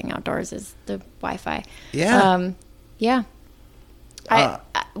about living outdoors is the Wi-Fi. Yeah. Yeah.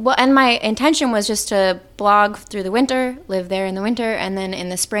 And my intention was just to blog through the winter, live there in the winter, and then in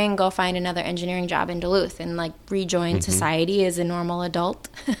the spring go find another engineering job in Duluth and like rejoin society as a normal adult.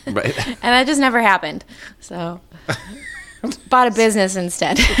 Right. And that just never happened. So bought a business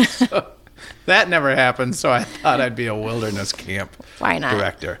instead. That never happened, so I thought I'd be a wilderness camp Why not?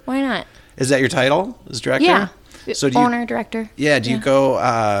 director. Why not? Is that your title? Is director? Yeah. So Owner, director. Yeah. Do you go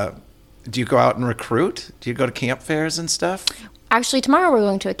out and recruit? Do you go to camp fairs and stuff? Actually, tomorrow we're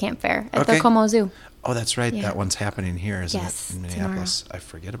going to a camp fair at Okay. the Como Zoo. Oh, that's right. Yeah. That one's happening here, isn't Yes, it? In Minneapolis. tomorrow. I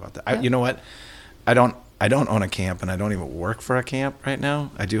forget about that. Yep. You know what? I don't own a camp, and I don't even work for a camp right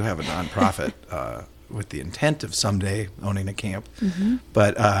now. I do have a nonprofit with the intent of someday owning a camp. Mm-hmm.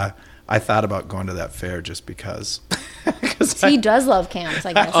 But I thought about going to that fair just because. He does love camps,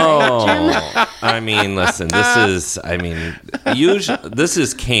 I guess. Right, Jim? I mean, listen, this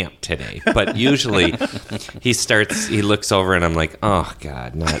is camp today, but usually he looks over and I'm like, oh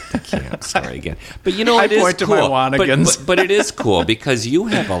God, not the camp story again. But you know, I it is point to cool. my Wanigans. But it is cool because you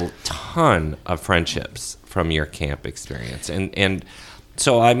have a ton of friendships from your camp experience. And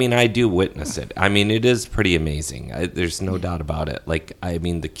so, I mean, I do witness it. I mean, it is pretty amazing. There's no doubt about it. Like, I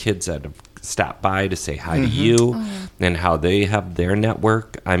mean, the kids that have stopped by to say hi to you and how they have their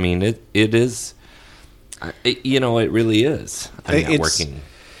network. I mean, it is, it really is a networking.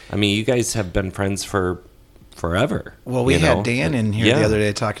 I mean, you guys have been friends for forever. Well, we had Dan in here the other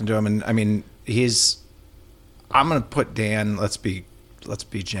day talking to him, and I mean, I'm going to put Dan, let's be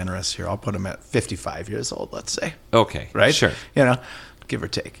generous here. I'll put him at 55 years old, let's say. Okay. Right? Sure. Give or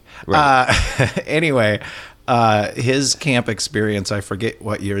take. Right. Anyway, his camp experience, I forget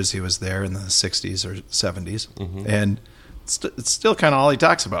what years he was there, in the 60s or 70s. And it's still kind of all he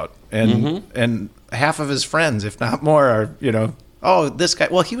talks about. And half of his friends, if not more, are, oh, this guy,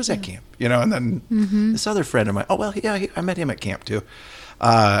 well, he was at camp, and then this other friend of mine, oh, well, yeah, I met him at camp too.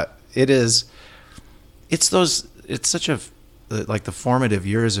 It's such like the formative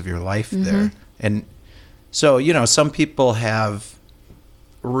years of your life there. And so, some people have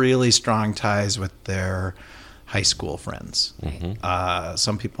really strong ties with their high school friends.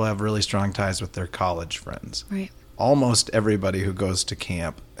 Some people have really strong ties with their college friends. Right. Almost everybody who goes to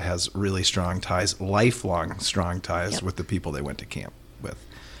camp has really strong ties, lifelong strong ties with the people they went to camp with.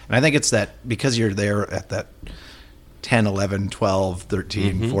 And I think it's that because you're there at that 10, 11, 12,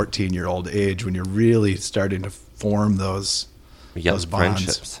 13, 14-year-old age when you're really starting to form those bonds.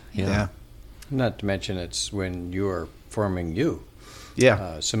 Friendships. Yeah. Not to mention it's when you're forming you.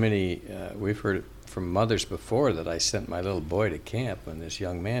 Yeah. So many, we've heard it from mothers before that I sent my little boy to camp when this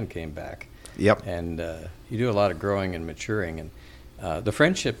young man came back. Yep. And you do a lot of growing and maturing. And the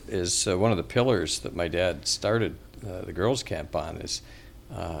friendship is one of the pillars that my dad started the girls' camp on.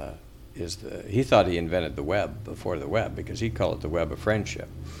 He thought he invented the web before the web because he called it the web of friendship.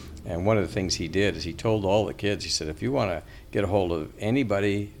 And one of the things he did is he told all the kids, he said, if you want to get a hold of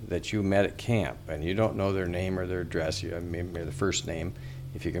anybody that you met at camp and you don't know their name or their address, maybe the first name,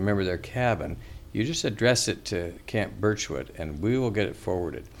 if you can remember their cabin, you just address it to Camp Birchwood and we will get it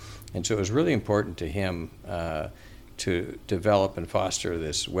forwarded. And so it was really important to him to develop and foster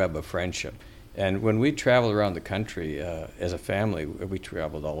this web of friendship. And when we traveled around the country as a family, we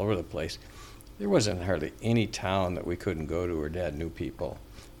traveled all over the place. There wasn't hardly any town that we couldn't go to where Dad knew people,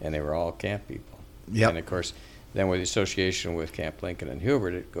 and they were all camp people. Yep. And of course, then with the association with Camp Lincoln and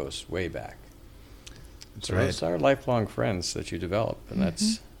Hubert, it goes way back. That's so right. those are lifelong friends that you develop, and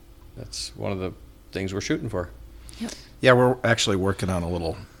that's one of the things we're shooting for. Yep. Yeah, we're actually working on a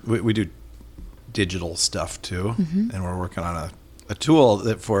little. We do digital stuff too, and we're working on a tool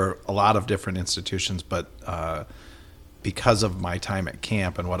that for a lot of different institutions. But because of my time at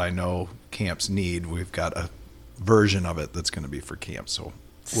camp and what I know camps need, we've got a version of it that's going to be for camp. So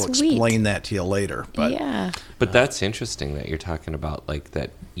we'll Sweet. explain that to you later. But Yeah. But that's interesting that you're talking about, like,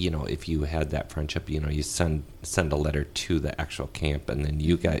 that, if you had that friendship, you send a letter to the actual camp and then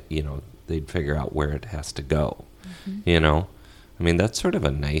you got, they'd figure out where it has to go. I mean, that's sort of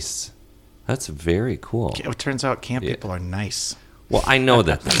that's very cool. it turns out camp people are nice. Well, I know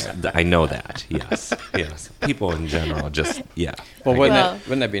that. I know that. Yes. People in general, just Well,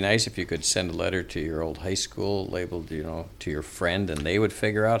 wouldn't that be nice if you could send a letter to your old high school labeled, to your friend, and they would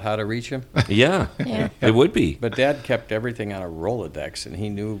figure out how to reach him? Yeah. It would be. But Dad kept everything on a Rolodex, and he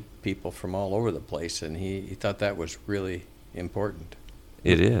knew people from all over the place, and he thought that was really important.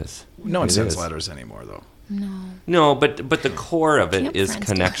 It is. No one It sends is. letters anymore, though. No, but the core of it Camp is friends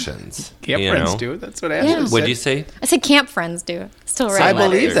do. connections. Camp friends do. That's what Ashley Yeah. said. What'd you say? I said camp friends do. Still write I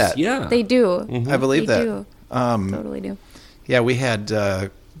letters. believe that. Yeah. They do. I believe They that. do. Totally do. Yeah, we had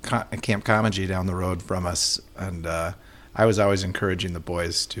Camp Comedy down the road from us, and I was always encouraging the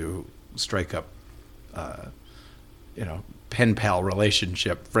boys to strike up, pen pal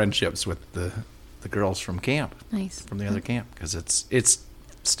friendships with the girls from camp, Nice. from the other camp, because it's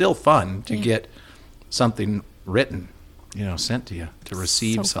still fun to get something written, sent to you to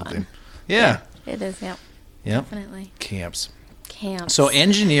receive So something. fun. Yeah. It is, yep. Yep. Definitely. Camps. Camps. So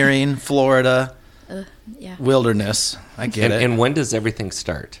engineering, Florida, yeah. wilderness. I get it. And when does everything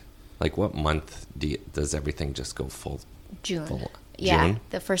start? Like, what month does everything just go full? June. Full? Yeah, June?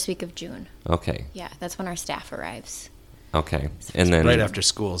 the first week of June. Okay. Yeah, that's when our staff arrives. Okay. And then right after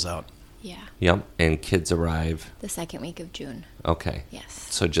school's out. Yeah, Yep. And kids arrive. the second week of June. Okay. Yes.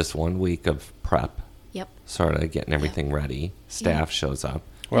 So just 1 week of prep, Yep. sort of getting everything ready. Staff shows up.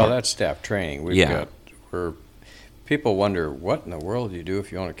 Well, that's staff training. Yeah. People wonder, what in the world do you do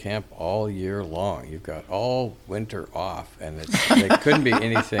if you own a camp all year long? You've got all winter off, and it couldn't be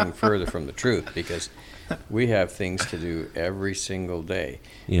anything further from the truth, because we have things to do every single day.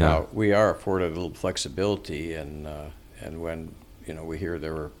 Yeah. Now, we are afforded a little flexibility, and when we hear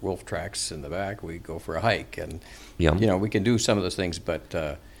there were wolf tracks in the back, we go for a hike, and Yeah. we can do some of those things, but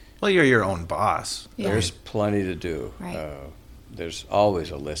Well, you're your own boss. Yeah. there's plenty to do. Right. There's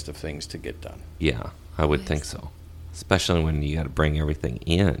always a list of things to get done. Yeah, I would think so. Especially when you got to bring everything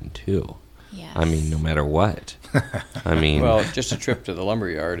in, too. Yes. I mean, no matter what. I mean, Well, just a trip to the lumber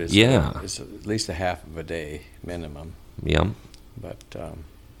yard is Yeah. is at least a half of a day minimum. yeah. But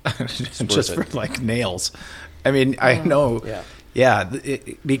Just for it. like nails. I mean, I know. Yeah. Yeah,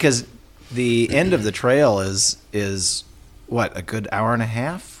 because the end of the trail is what, a good hour and a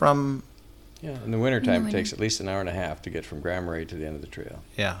half from. Yeah, in the wintertime, it takes at least an hour and a half to get from Grand Marais to the end of the trail.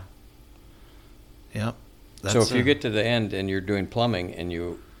 Yeah. Yep. So if you get to the end and you're doing plumbing and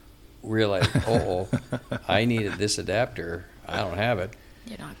you realize, I needed this adapter, I don't have it,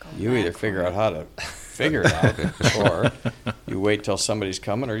 You're not going you either back figure for out how to figure it out, or you wait till somebody's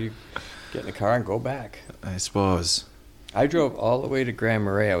coming, or you get in the car and go back. I suppose. I drove all the way to Grand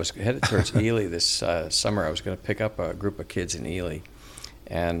Marais. I was headed towards Ely this summer. I was going to pick up a group of kids in Ely,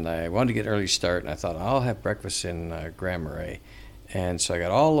 and I wanted to get an early start, and I thought, I'll have breakfast in Grand Marais. And so I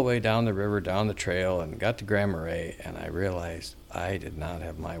got all the way down the river, down the trail, and got to Grand Marais, and I realized I did not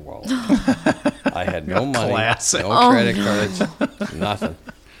have my wallet. I had no money, Classic. no credit cards, nothing.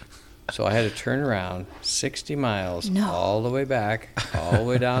 So I had to turn around 60 miles all the way back, all the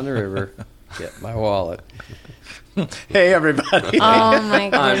way down the river, get my wallet. Hey, everybody. Oh my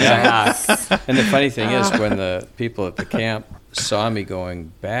goodness. And the funny thing is, when the people at the camp saw me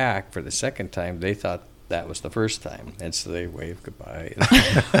going back for the second time, they thought that was the first time, and so they waved goodbye.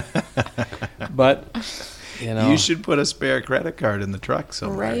 But You should put a spare credit card in the truck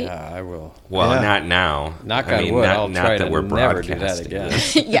somewhere. Right. yeah, I will. Well, Yeah. not now. Knock I on mean, wood. not, I'll not try that to we're never do that broadcasting again.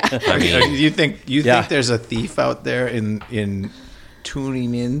 this. Yeah. I mean, You think Yeah. there's a thief out there in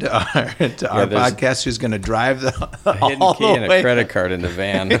tuning into our there's- podcast who's going to drive the A hidden all key the and a way? credit card in the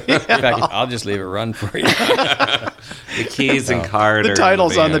van. In fact, I'll just leave it run for you. the keys and card The are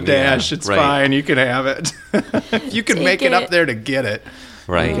title's in on the van, dash. yeah. It's Right. fine. You can have it. If you can Take make it up it. there to get it,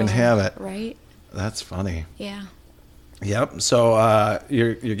 Right. you can have it. Right? That's funny. Yeah. Yep. So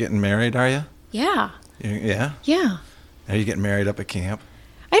you're getting married, are you? Yeah. Yeah. Yeah. Are you getting married up at camp?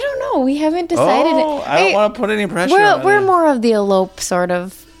 I don't know. We haven't decided Oh, it. I don't want to put any pressure on We're you. more of the elope sort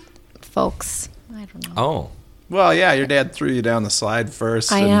of folks. I don't know. Oh. Well, yeah, your dad threw you down the slide first.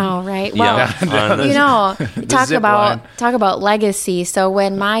 I and- know, right? Well, Yeah. you know, talk zip line. about legacy. So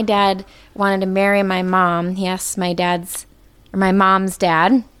when my dad wanted to marry my mom, he asked my mom's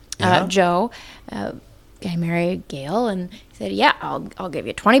dad, Yeah. Joe, can I marry Gail? And he said, yeah, I'll give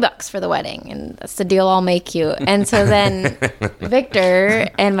you $20 for the wedding, and that's the deal I'll make you. And so then Victor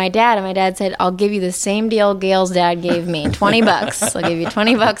and my dad said, I'll give you the same deal Gail's dad gave me, $20. I'll give you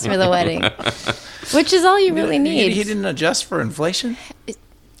 $20 for the wedding, which is all you really need. He didn't adjust for inflation?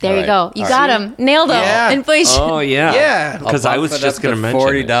 There you All go. right. You All got right. him. Nailed it. Yeah. Inflation. Oh, yeah. Yeah. Because I was just going to mention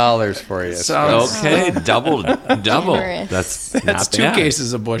 $40 for you. Sounds- Okay, double. Generous. That's That's not 2 bad.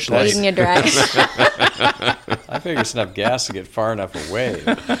 cases of Busch Bleeding Light. you dry. I figure it's enough gas to get far enough away.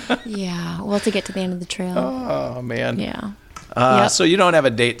 Yeah. Well, to get to the end of the trail. Oh, man. Yeah. Yep. So you don't have a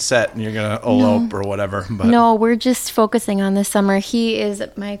date set and you're going to elope or whatever. But No, we're just focusing on this summer. He is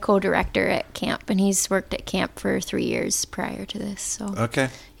my co-director at camp, and he's worked at camp for 3 years prior to this. So, Okay.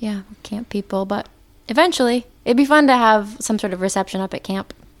 yeah, camp people. But eventually, it'd be fun to have some sort of reception up at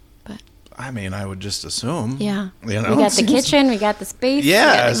camp. But, I mean, I would just assume. yeah. You know, We got the seems- kitchen. We got the space. we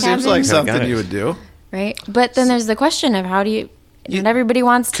Yeah, got it the seems like cabin, something Got it. you would do. Right? But then there's the question of how do you... Not everybody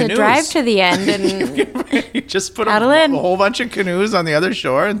wants to Canoes. drive to the end and... You just put a Paddle in. whole bunch of canoes on the other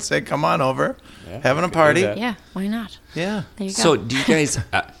shore and say, come on over. Having a do party. that. Yeah, why not? Yeah. There you go. So, do you guys?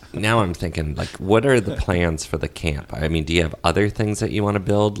 Now I'm thinking, like, what are the plans for the camp? I mean, do you have other things that you want to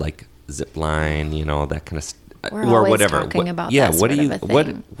build, like zip line, that kind of, We're or always whatever? talking about yeah. that What do sort you of a what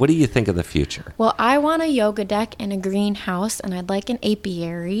thing. What do you think of the future? Well, I want a yoga deck and a greenhouse, and I'd like an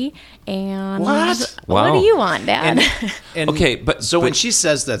apiary. And What? What Wow. do you want, Dad? And Okay, but- so when but- she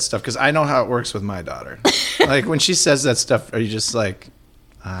says that stuff, because I know how it works with my daughter. Like when she says that stuff, are you just like,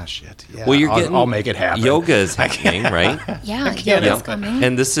 shit? Yeah, Well, you're I'll, getting I'll make it happen. Yoga is happening, right? yeah, can't yoga's help it. coming.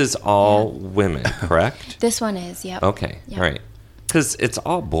 And this is all women, correct? This one is, yep. Okay, Yep. all right. Because it's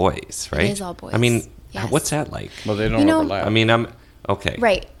all boys, right? is all boys, I mean, yes. what's that like? Well, they don't You know- overlap. I mean, I'm okay.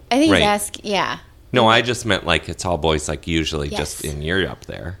 Right. I think Right. he's asking, yeah. No, I just meant like it's all boys, like usually Yes. just in Europe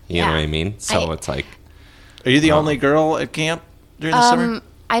there. You Yeah. know what I mean? So it's like, Are you the only girl at camp during the summer?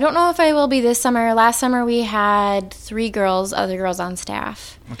 I don't know if I will be this summer. Last summer we had 3 girls, other girls on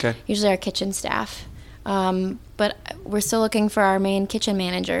staff. Okay. Usually our kitchen staff. But we're still looking for our main kitchen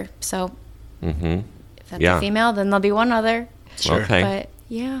manager. So if that's Yeah. a female, then there'll be one other. Sure. okay. But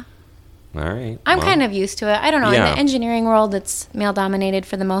yeah, All right. I'm Well, kind of used to it. I don't know. Yeah. In the engineering world, it's male dominated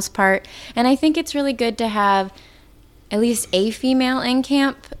for the most part. And I think it's really good to have at least a female in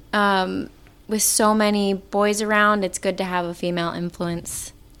camp. With so many boys around, it's good to have a female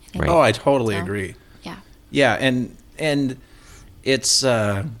influence. I think. Right. Oh, I totally So, agree. Yeah. Yeah, and it's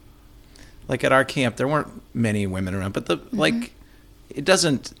like at our camp there weren't many women around, but like it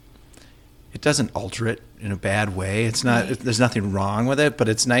doesn't alter it in a bad way. It's not there's nothing wrong with it, but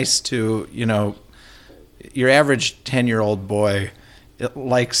it's nice to, your average 10-year-old boy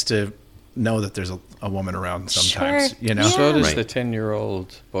likes to know that there's a woman around sometimes, Sure. you know. Yeah. So does Right. the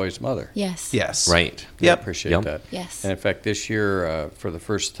 10-year-old boy's mother. Yes. Yes. Right. I Yep. appreciate Yep. that. Yes. And in fact, this year, for the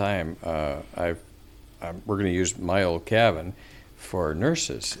first time, we're going to use my old cabin for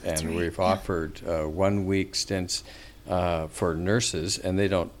nurses, and right, we've yeah. offered 1-week stints for nurses, and they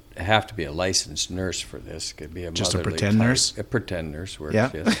don't have to be a licensed nurse for this. It could be a Just a motherly pretend type- nurse? A pretend nurse works. Yeah.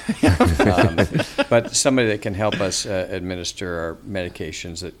 Yes. But somebody that can help us administer our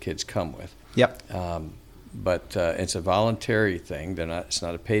medications that kids come with. Yep. But it's a voluntary thing. It's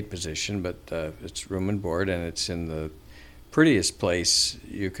not a paid position, but it's room and board, and it's in the prettiest place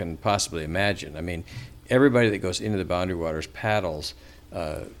you can possibly imagine. I mean, everybody that goes into the Boundary Waters paddles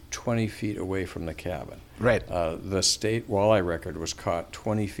 20 feet away from the cabin. Right. The state walleye record was caught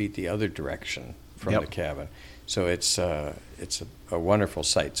 20 feet the other direction from Yep. the cabin. So it's a wonderful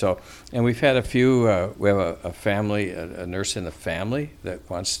sight. So, and we've had a few. We have a family, a nurse in the family that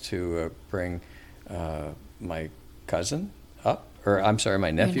wants to bring my cousin up, or I'm sorry,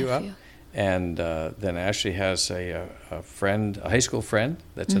 my nephew up. nephew. And then Ashely has a friend, a high school friend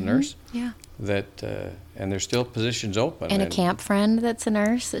that's a nurse. Yeah. That and there's still positions open. And a camp friend that's a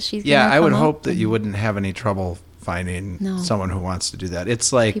nurse that she's Yeah, gonna I would come hope up that you wouldn't have any trouble finding No. someone who wants to do that.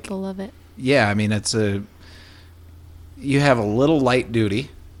 It's like, People love it. yeah, I mean, you have a little light duty,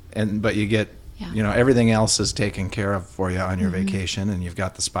 but you get, Yeah. everything else is taken care of for you on your vacation, and you've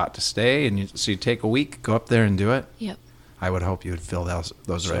got the spot to stay, and so you take a week, go up there and do it. Yep. I would hope you would fill those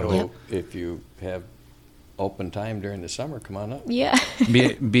right So away. Yep. if you have open time during the summer, come on up. Yeah.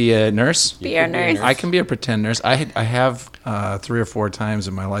 Be a nurse. Be our nurse. I can be a pretend nurse. I have 3 or 4 times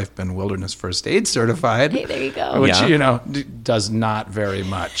in my life been wilderness first aid certified. Hey, there you go. Which Yeah. does not very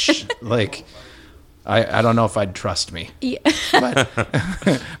much. Like, I don't know if I'd trust me, Yeah. but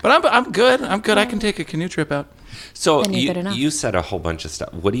I'm good. I'm good. I can take a canoe trip out. So Then you're good enough. you said a whole bunch of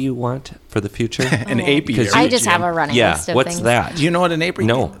stuff. What do you want for the future? An apiary. I just have a running Yeah. list of What's things. that? Do you know what an apiary?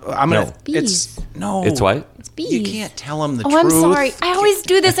 No. I'm gonna. No. Bees. It's what? It's bees. You can't tell them the Oh, truth. I'm sorry. I always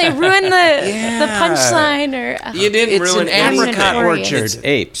do this. I ruin the punchline or. You didn't It's ruin an anything. apricot Sorry. orchard. It's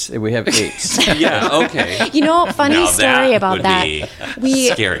apes. We have apes. Yeah. Okay. You know, funny Now story that about would that. be We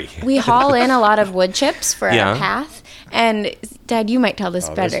scary. we haul in a lot of wood chips for Yeah. our path, and Dad, you might tell this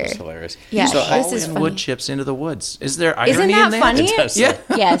Oh, better. this is hilarious. Yeah, So I- this is Hauling funny. wood chips into the woods. Is there irony Isn't in that that? funny? It does, Yeah.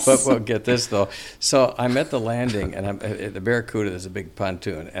 though. Yes. But we'll get this though. So I'm at the landing, and I'm at the Barracuda. There's a big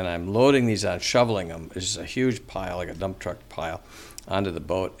pontoon, and I'm loading these on, shoveling them. It's just a huge pile, like a dump truck pile, onto the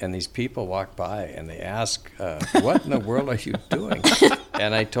boat. And these people walk by, and they ask, "What in the world are you doing?"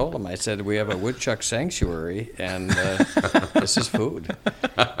 And I told them, I said, "We have a woodchuck sanctuary, and this is food."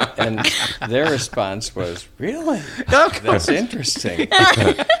 And their response was, "Really? That's interesting."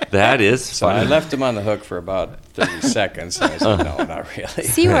 That is So I funny. left them on the hook for about 30 seconds. And I said, "No, not really."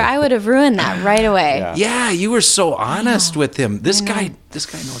 See where I would have ruined that right away. Yeah. Yeah, you were so honest with him. This guy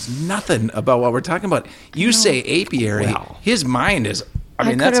knows nothing about what we're talking about. You say apiary, Wow. his mind is. I I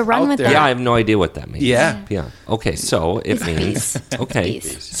mean, that's coulda run out with there. that. Yeah, I have no idea what that means. Yeah. Yeah. Okay, so it means okay.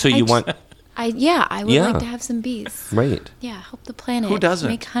 Bees. So you want I would Yeah. like to have some bees. right. Yeah, help the planet. Who doesn't?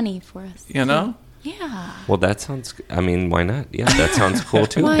 Make honey for us. You know, Yeah. Well, that sounds. I mean, why not? Yeah, that sounds cool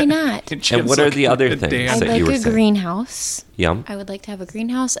too. Why not? And what are the other things I'd that you like were a saying? greenhouse. Yum. I would like to have a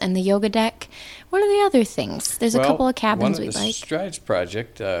greenhouse and the yoga deck. What are the other things? There's a couple of cabins one we'd of the like. Strides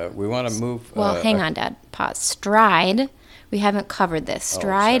project, we want to move. Well, hang on, Dad. Pause. Stride. We haven't covered this.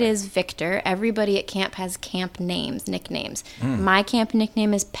 Stride sorry. is Victor. Everybody at camp has camp names, nicknames. My camp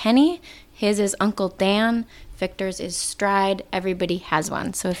nickname is Penny. His is Uncle Dan. Victor's is Stride. Everybody has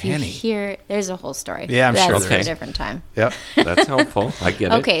one. So if Penny. you hear, there's a whole story. Yeah, I'm sure That's there for a is. different time. Yep. That's helpful. I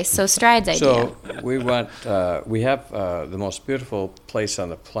get it. Okay, so Stride's idea. So we have the most beautiful place on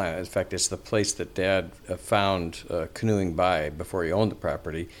the planet. In fact, it's the place that Dad found canoeing by before he owned the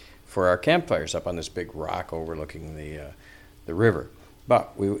property for our campfires up on this big rock overlooking the river.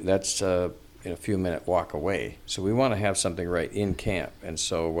 But that's a few minute walk away. So we want to have something right in camp. And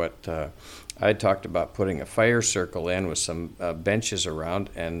so what I talked about putting a fire circle in with some benches around,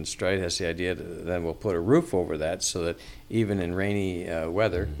 and Stride has the idea that then we'll put a roof over that so that even in rainy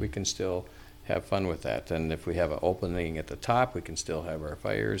weather, we can still have fun with that. And if we have an opening at the top, we can still have our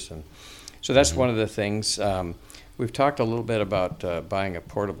fires. And so that's one of the things. We've talked a little bit about buying a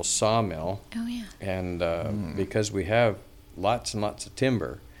portable sawmill. Oh, yeah. And because we have lots and lots of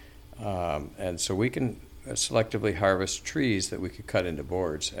timber, and so we can selectively harvest trees that we could cut into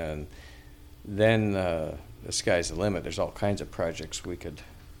boards. And then the sky's the limit. There's all kinds of projects we could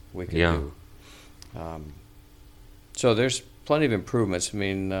do. So there's plenty of improvements. I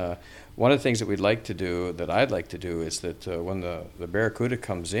mean, one of the things that I'd like to do, is that when the Barracuda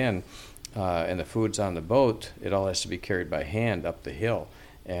comes in and the food's on the boat, it all has to be carried by hand up the hill.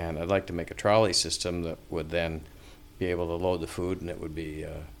 And I'd like to make a trolley system that would then be able to load the food, and it would be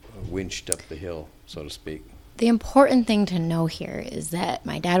winched up the hill, so to speak. The important thing to know here is that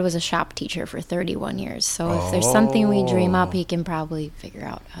my dad was a shop teacher for 31 years. So if there's something we dream up, he can probably figure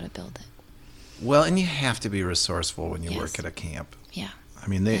out how to build it. Well, and you have to be resourceful when you Yes. work at a camp. Yeah. I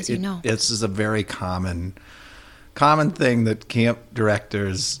mean, As you know. this is a very common thing that camp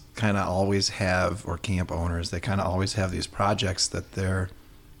directors kind of always have, or camp owners. They kind of always have these projects that they're,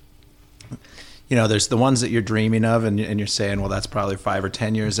 there's the ones that you're dreaming of, and you're saying, well, that's probably 5 or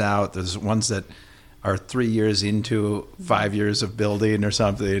 10 years out. There's ones that are 3 years into 5 years of building or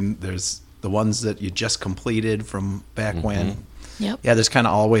something. There's the ones that you just completed from back when. Yep. Yeah, there's kind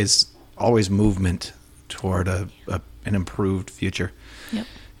of always movement toward an improved future. Yep.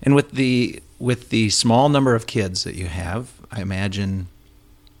 And with the small number of kids that you have, I imagine,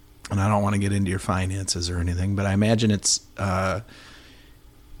 and I don't want to get into your finances or anything, but I imagine it's,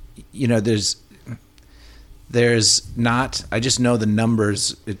 there's not, I just know the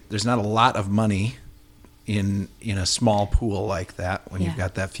numbers, there's not a lot of money in a small pool like that when you've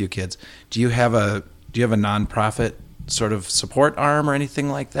got that few kids. Do you have a nonprofit sort of support arm or anything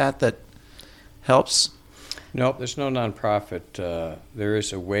like that helps? Nope, there's no nonprofit. There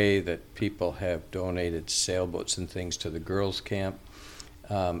is a way that people have donated sailboats and things to the girls' camp,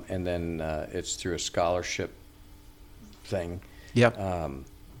 and then it's through a scholarship thing. Yep.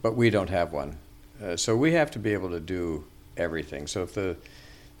 But we don't have one. So we have to be able to do everything. So if the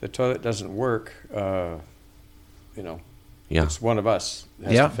toilet doesn't work, it's one of us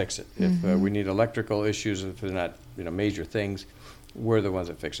that has to fix it. If we need electrical issues, if they're not major things, we're the ones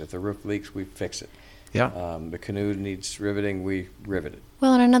that fix it. If the roof leaks, we fix it. Yeah. The canoe needs riveting, we rivet it.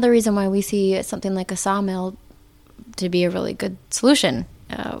 Well, and another reason why we see something like a sawmill to be a really good solution,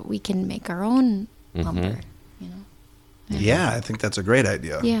 we can make our own lumber. Yeah, I think that's a great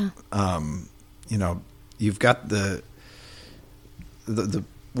idea. Yeah. You've got the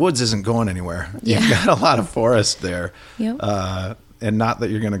woods isn't going anywhere. Yeah. You've got a lot of forest there. Yep. And not that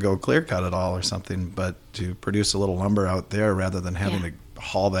you're going to go clear cut it all or something, but to produce a little lumber out there rather than having to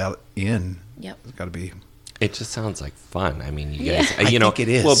haul that in. Yep. It's got to be. It just sounds like fun. I mean, you Yeah. guys, I think it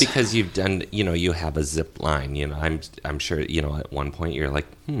is. Well, because you've done, you have a zip line. I'm sure, at one point you're like,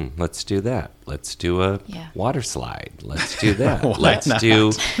 let's do that. Let's do a water slide. Let's do that. Let's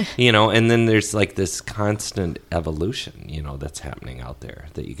do, and then there's like this constant evolution, that's happening out there.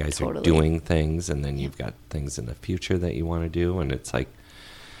 That you guys are doing things, and then you've got things in the future that you want to do, and it's like,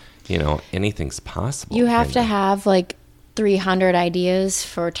 anything's possible. You have to have like 300 ideas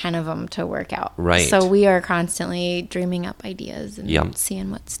for 10 of them to work out. Right. So we are constantly dreaming up ideas and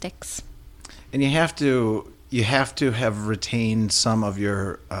seeing what sticks. And you have to have retained some of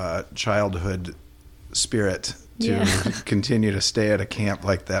your childhood spirit to continue to stay at a camp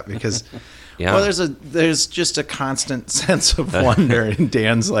like that, because well, there's just a constant sense of wonder, and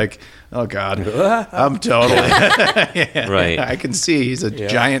Dan's like, oh God, I'm totally right. I can see he's a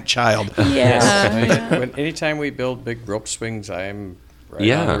giant child. Anytime we build big rope swings, I'm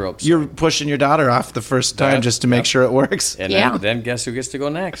right on the rope swing. You're pushing your daughter off the first time just to make sure it works. And then guess who gets to go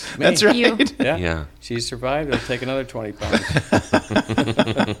next? Me. That's right. You. Yeah. She survived. It'll take another 20 pounds.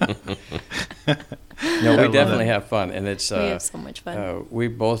 No, we definitely have fun, and it's we have so much fun. We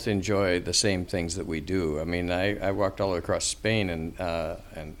both enjoy the same things that we do. I mean, I walked all the way across Spain in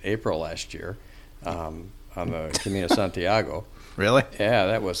April last year on the Camino Santiago, Really? Yeah,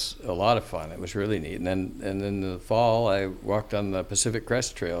 that was a lot of fun. It was really neat. And then in the fall, I walked on the Pacific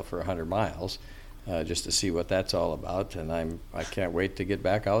Crest Trail for 100 miles just to see what that's all about. And I can't wait to get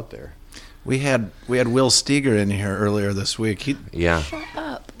back out there. We had Will Steger in here earlier this week. Yeah. Shut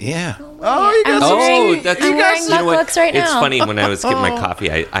up. Yeah. Oh, you guys. I'm wearing mukluks right now. It's funny, when I was getting my coffee,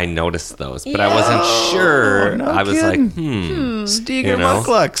 I noticed those, but I wasn't sure. No I was kidding. like, Steger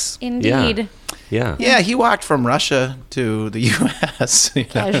mukluks. Indeed. Yeah. Yeah, he walked from Russia to the U.S.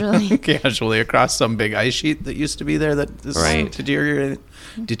 Casually. Casually across some big ice sheet that used to be there that is Right.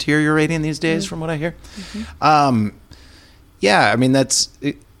 deteriorating these days, from what I hear. Yeah, I mean,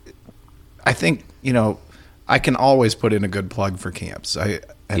 I think, I can always put in a good plug for camps. I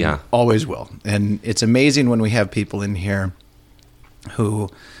always will. And it's amazing when we have people in here who,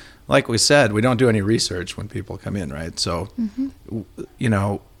 like we said, we don't do any research when people come in, right? So,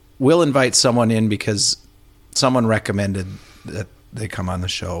 we'll invite someone in because someone recommended that they come on the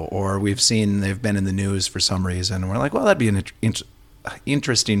show, or we've seen they've been in the news for some reason. And we're like, well, that'd be an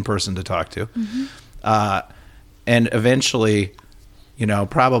interesting person to talk to. And eventually,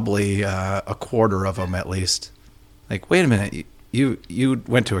 probably a quarter of them at least, like, wait a minute, you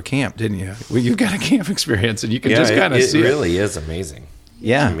went to a camp, didn't you? Well, you've got a camp experience, and you can just kind of see it. It really is amazing.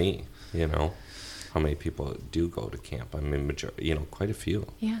 Yeah. To me, how many people do go to camp. I mean, quite a few.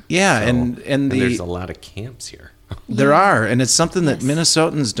 Yeah. Yeah, So, and there's a lot of camps here. There are, and it's something that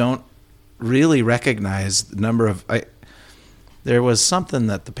Minnesotans don't really recognize. The number of there was something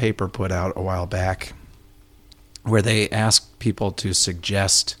that the paper put out a while back where they asked people to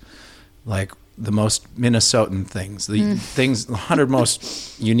suggest, like, the most Minnesotan things, the 100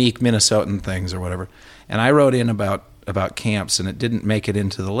 most unique Minnesotan things or whatever. And I wrote in about camps, and it didn't make it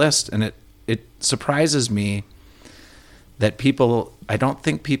into the list. And it surprises me that I don't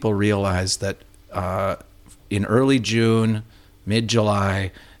think people realize that in early June,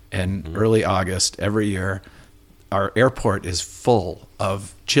 mid-July, and early August every year, our airport is full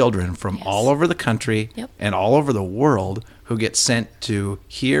of children from all over the country and all over the world who get sent to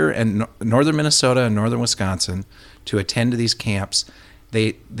here and northern Minnesota and northern Wisconsin to attend to these camps.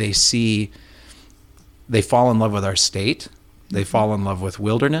 They fall in love with our state. They fall in love with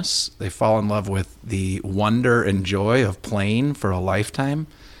wilderness. They fall in love with the wonder and joy of playing for a lifetime.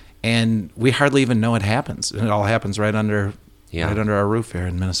 And we hardly even know it happens. And it all happens right under our roof here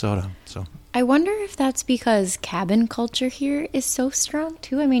in Minnesota. So I wonder if that's because cabin culture here is so strong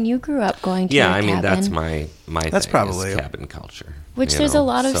too. I mean, you grew up going to Yeah, a I mean, cabin. that's my That's thing, probably is it. cabin culture. Which there's a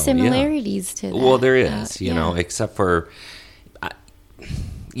lot of similarities to that. Well, there is, except for, I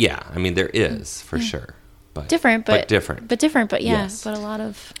mean, there is for sure. But different, but different. But yeah, Yes. but a lot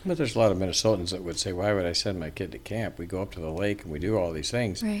of... But there's a lot of Minnesotans that would say, why would I send my kid to camp? We go up to the lake and we do all these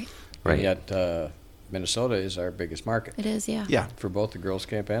things. Right. Right. And yet Minnesota is our biggest market. It is, yeah. yeah. For both the girls'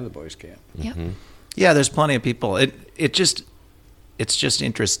 camp and the boys' camp. Yep. Yeah, there's plenty of people. It's just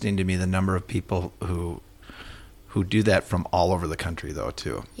interesting to me, the number of people who do that from all over the country, though,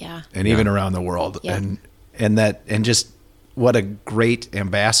 too. Yeah. And even around the world. Yeah. And just what a great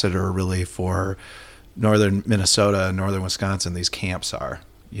ambassador, really, for northern Minnesota and northern Wisconsin these camps are.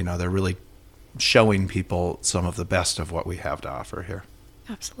 They're really showing people some of the best of what we have to offer here.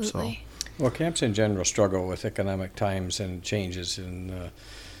 Absolutely. Well, camps in general struggle with economic times and changes in,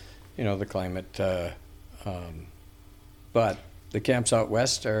 the climate. But the camps out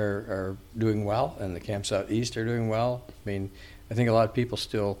west are doing well, and the camps out east are doing well. I mean, I think a lot of people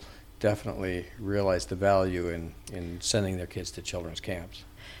still definitely realize the value in sending their kids to children's camps.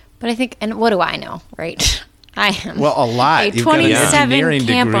 But I think, and what do I know, right? I am a lot. a You've got an 27 engineering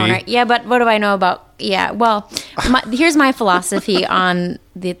camp degree. owner. Yeah, but what do I know about? Yeah, well, here's my philosophy on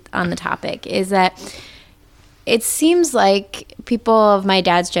the topic: is that it seems like people of my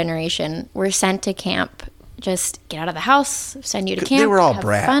dad's generation were sent to camp. Just get out of the house, send you to camp. They were all have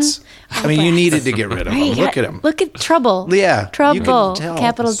brats. Fun. I mean, you needed to get rid of them. Right, Look at them. Look at Trouble. Yeah. Trouble. You can tell.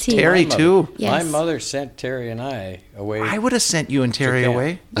 Capital T. Terry, too. Yes. My mother sent Terry and I away. I would have sent you and Terry camp.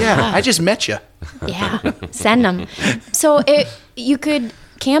 away. Yeah, I just met you. Yeah, send them. So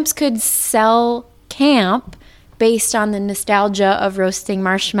camps could sell camp based on the nostalgia of roasting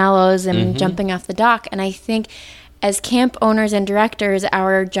marshmallows and jumping off the dock. And I think as camp owners and directors,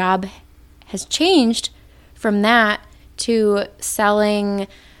 our job has changed from that to selling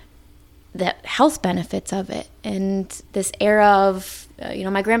the health benefits of it. And this era of,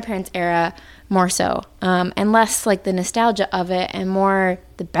 my grandparents' era more so, and less like the nostalgia of it and more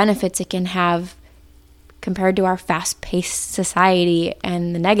the benefits it can have compared to our fast-paced society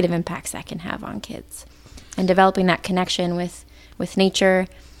and the negative impacts that can have on kids. And developing that connection with nature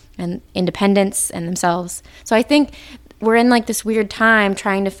and independence and themselves. So I think we're in like this weird time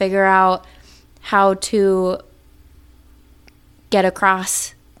trying to figure out how to get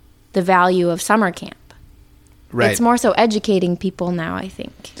across the value of summer camp. Right. It's more so educating people now, I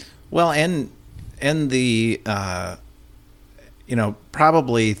think. Well, and the,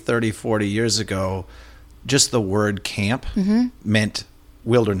 probably 30, 40 years ago, just the word camp meant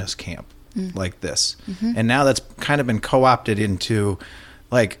wilderness camp like this. And now that's kind of been co-opted into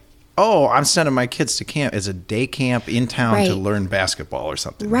like, oh, I'm sending my kids to camp as a day camp in town to learn basketball or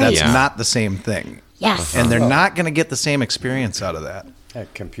something. Right. That's not the same thing. Yes. And they're not going to get the same experience out of that.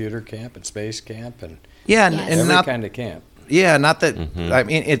 At computer camp and space camp and And every not kind of camp. Yeah, not that. I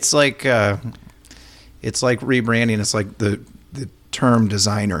mean, it's like rebranding. It's like the term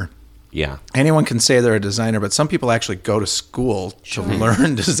designer. Yeah. Anyone can say they're a designer, but some people actually go to school to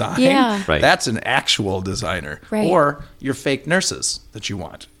learn design. Yeah. Right. That's an actual designer. Right. Or you're fake nurses that you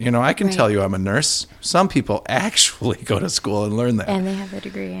want. I can tell you I'm a nurse. Some people actually go to school and learn that. And they have a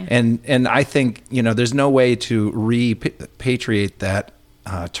degree, yeah. And I think, there's no way to repatriate that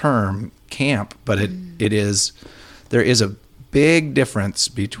term camp, but there is a big difference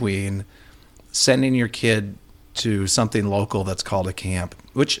between sending your kid to something local that's called a camp,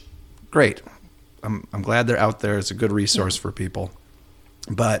 which great. I'm glad they're out there. It's a good resource for people.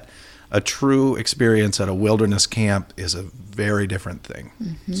 But a true experience at a wilderness camp is a very different thing.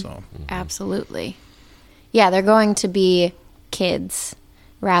 So Absolutely. Yeah, they're going to be kids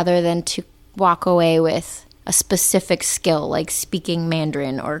rather than to walk away with a specific skill like speaking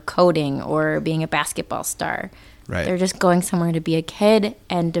Mandarin or coding or being a basketball star. Right. They're just going somewhere to be a kid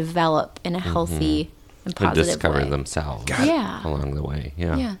and develop in a healthy and To positive discover way. themselves Yeah. along the way.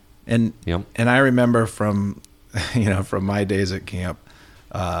 Yeah. Yeah. And Yep. and I remember from from my days at camp,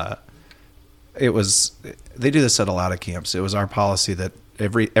 they do this at a lot of camps. It was our policy that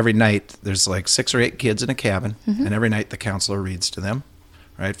every night there's like 6 or 8 kids in a cabin, and every night the counselor reads to them,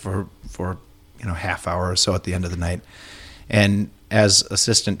 right, for half hour or so at the end of the night. And as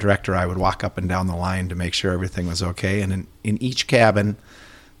assistant director, I would walk up and down the line to make sure everything was okay. And in each cabin,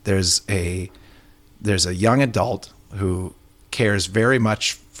 there's a young adult who cares very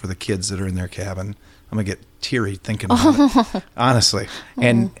much for the kids that are in their cabin. I'm gonna get teary thinking about it, honestly.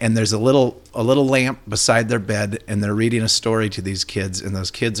 And there's a little lamp beside their bed, and they're reading a story to these kids, and those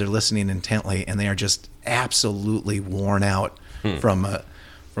kids are listening intently, and they are just absolutely worn out from a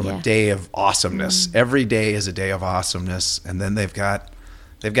day of awesomeness. Every day is a day of awesomeness, and then they've got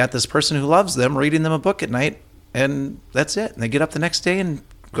this person who loves them reading them a book at night, and that's it. And they get up the next day and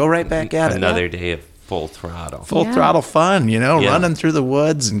go right back at it. Another day of full throttle. Full throttle fun, running through the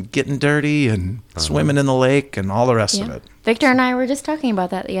woods and getting dirty and swimming in the lake and all the rest of it. Victor and I were just talking about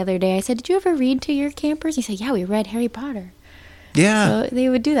that the other day. I said, "Did you ever read to your campers?" He said, "Yeah, we read Harry Potter." Yeah. So they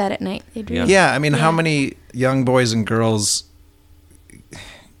would do that at night. They'd read. Yeah, I mean, how many young boys and girls,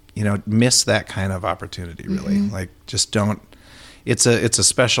 miss that kind of opportunity, really? Like, just don't. It's a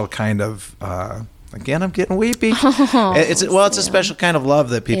special kind of. Again, I'm getting weepy. It's a special kind of love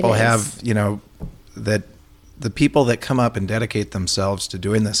that people have. That the people that come up and dedicate themselves to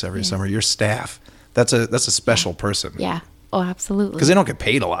doing this every summer, your staff. That's a special person. Yeah. Oh, absolutely. Because they don't get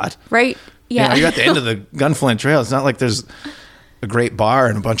paid a lot. Right. Yeah. You're at the end of the Gunflint Trail. It's not like there's a great bar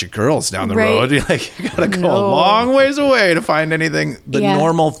and a bunch of girls down the road. You gotta go a long ways away to find anything. The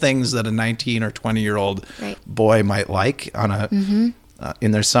normal things that a 19 or 20-year-old boy might like on a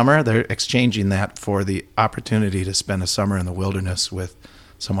in their summer, they're exchanging that for the opportunity to spend a summer in the wilderness with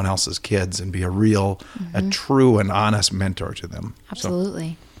someone else's kids and be a true and honest mentor to them.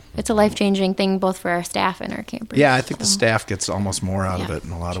 Absolutely. It's a life-changing thing both for our staff and our campers. Yeah, I think the staff gets almost more out of it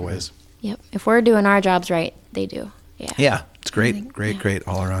in a lot of ways. Yep. If we're doing our jobs right, they do. Yeah. Yeah, it's great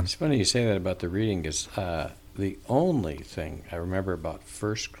all around. It's funny you say that about the reading, because the only thing I remember about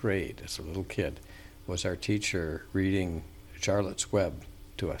first grade as a little kid was our teacher reading Charlotte's Web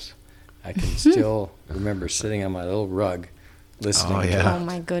to us. I can still remember sitting on my little rug listening to Oh,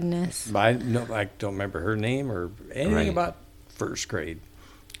 my goodness. I don't remember her name or anything about first grade,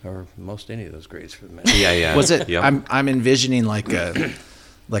 or most any of those grades for the matter. Yeah. Was it? Yep. I'm envisioning like a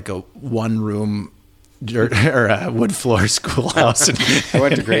one room dirt or a wood floor schoolhouse in I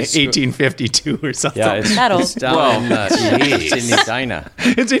went to grade school. 1852 or something. Yeah, it's down in Edina.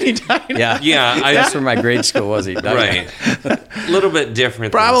 It's in Edina. Yeah, that's where my grade school was, Edina. Right. A little bit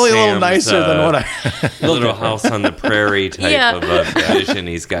different. Probably than a little Sam's, nicer than what I. Little house on the prairie type of a vision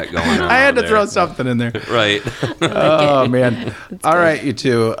he's got going on. I had to there. throw something in there. Right. Oh man! All right, you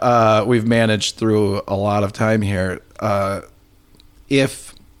two. We've managed through a lot of time here.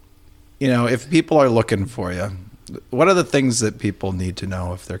 If people are looking for you, what are the things that people need to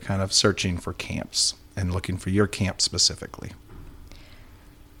know if they're kind of searching for camps? and looking for your camp specifically?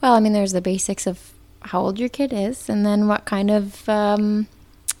 Well, I mean, there's the basics of how old your kid is, and then what kind of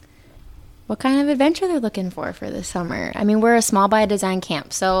adventure they're looking for the summer. I mean, we're a small by design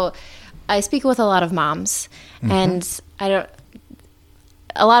camp, so I speak with a lot of moms, and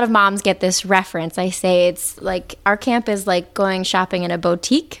a lot of moms get this reference. I say it's like our camp is like going shopping in a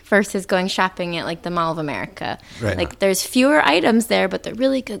boutique versus going shopping at like the Mall of America. Right. Like there's fewer items there, but they're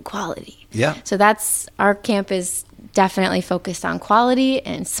really good quality. Yeah. So that's our camp is definitely focused on quality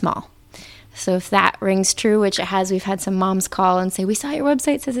and small. So if that rings true, which it has, we've had some moms call and say, we saw your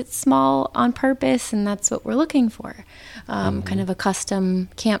website says it's small on purpose, and that's what we're looking for. Kind of a custom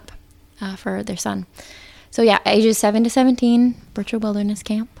camp for their son. So yeah, ages 7 to 17, Birchwood Wilderness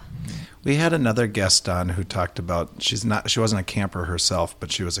Camp. We had another guest on who talked about she wasn't a camper herself,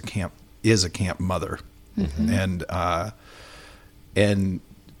 but she was a camp mother, and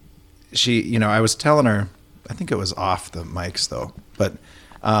she, I was telling her, I think it was off the mics though, but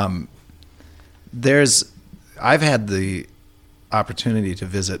I've had the opportunity to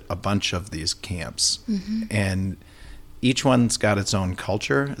visit a bunch of these camps, and each one's got its own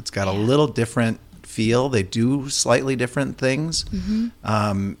culture. It's got a little different feel. They do slightly different things.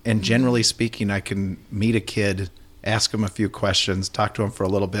 And generally speaking, I can meet a kid, ask him a few questions, talk to him for a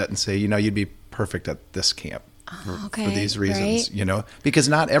little bit and say, you'd be perfect at this camp for these reasons, right. Because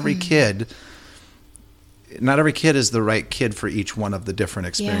not every kid is the right kid for each one of the different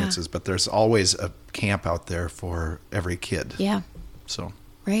experiences, but there's always a camp out there for every kid. Yeah. So.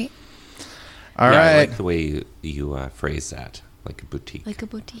 Right. All right. I like the way you phrase that. Like a boutique. Like a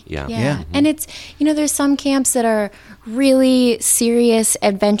boutique. Yeah. And it's, there's some camps that are really serious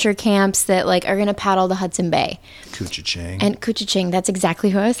adventure camps that like are going to paddle the Hudson Bay. Kuchiching. That's exactly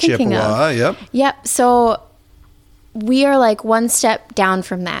who I was thinking Chippewa, of. Yep. Yep. So we are like one step down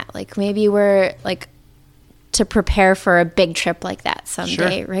from that. Like maybe we're like to prepare for a big trip like that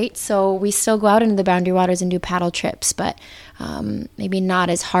someday, right? So we still go out into the Boundary Waters and do paddle trips, but maybe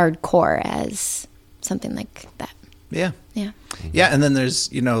not as hardcore as something like that. Yeah. Yeah. Yeah, and then there's,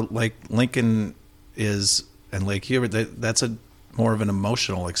 like Lincoln is, and Lake Hubert, that's a more of an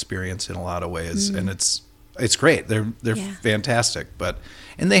emotional experience in a lot of ways, and it's great. They're fantastic,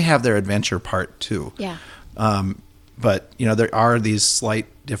 and they have their adventure part too. Yeah. But there are these slight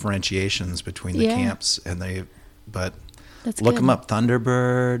differentiations between the camps, and look them up: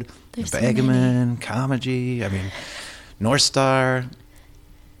 Thunderbird, Bagaman, Comedy. I mean, North Star.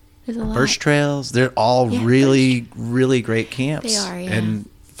 Birch Trails, they're all really, really great camps. They are, yeah. And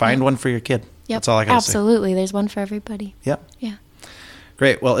find one for your kid. Yep. That's all I got to say. Absolutely. There's one for everybody. Yep. Yeah.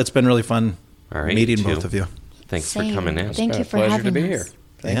 Great. Well, it's been really fun meeting both of you. Thanks for coming in. Thank you for pleasure having to be us. here.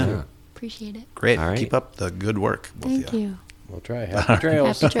 Thank you. Appreciate it. Great. All right. Keep up the good work. Thank you. We'll try. Happy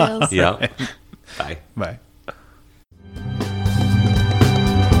trails. Happy trails. Yeah. Bye. Bye.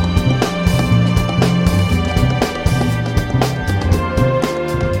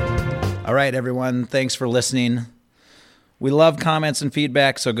 All right, everyone. Thanks for listening. We love comments and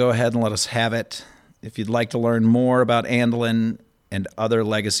feedback, so go ahead and let us have it. If you'd like to learn more about Andelin and other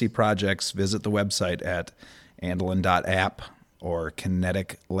legacy projects, visit the website at andelin.app or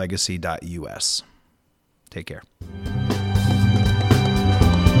kineticlegacy.us. Take care.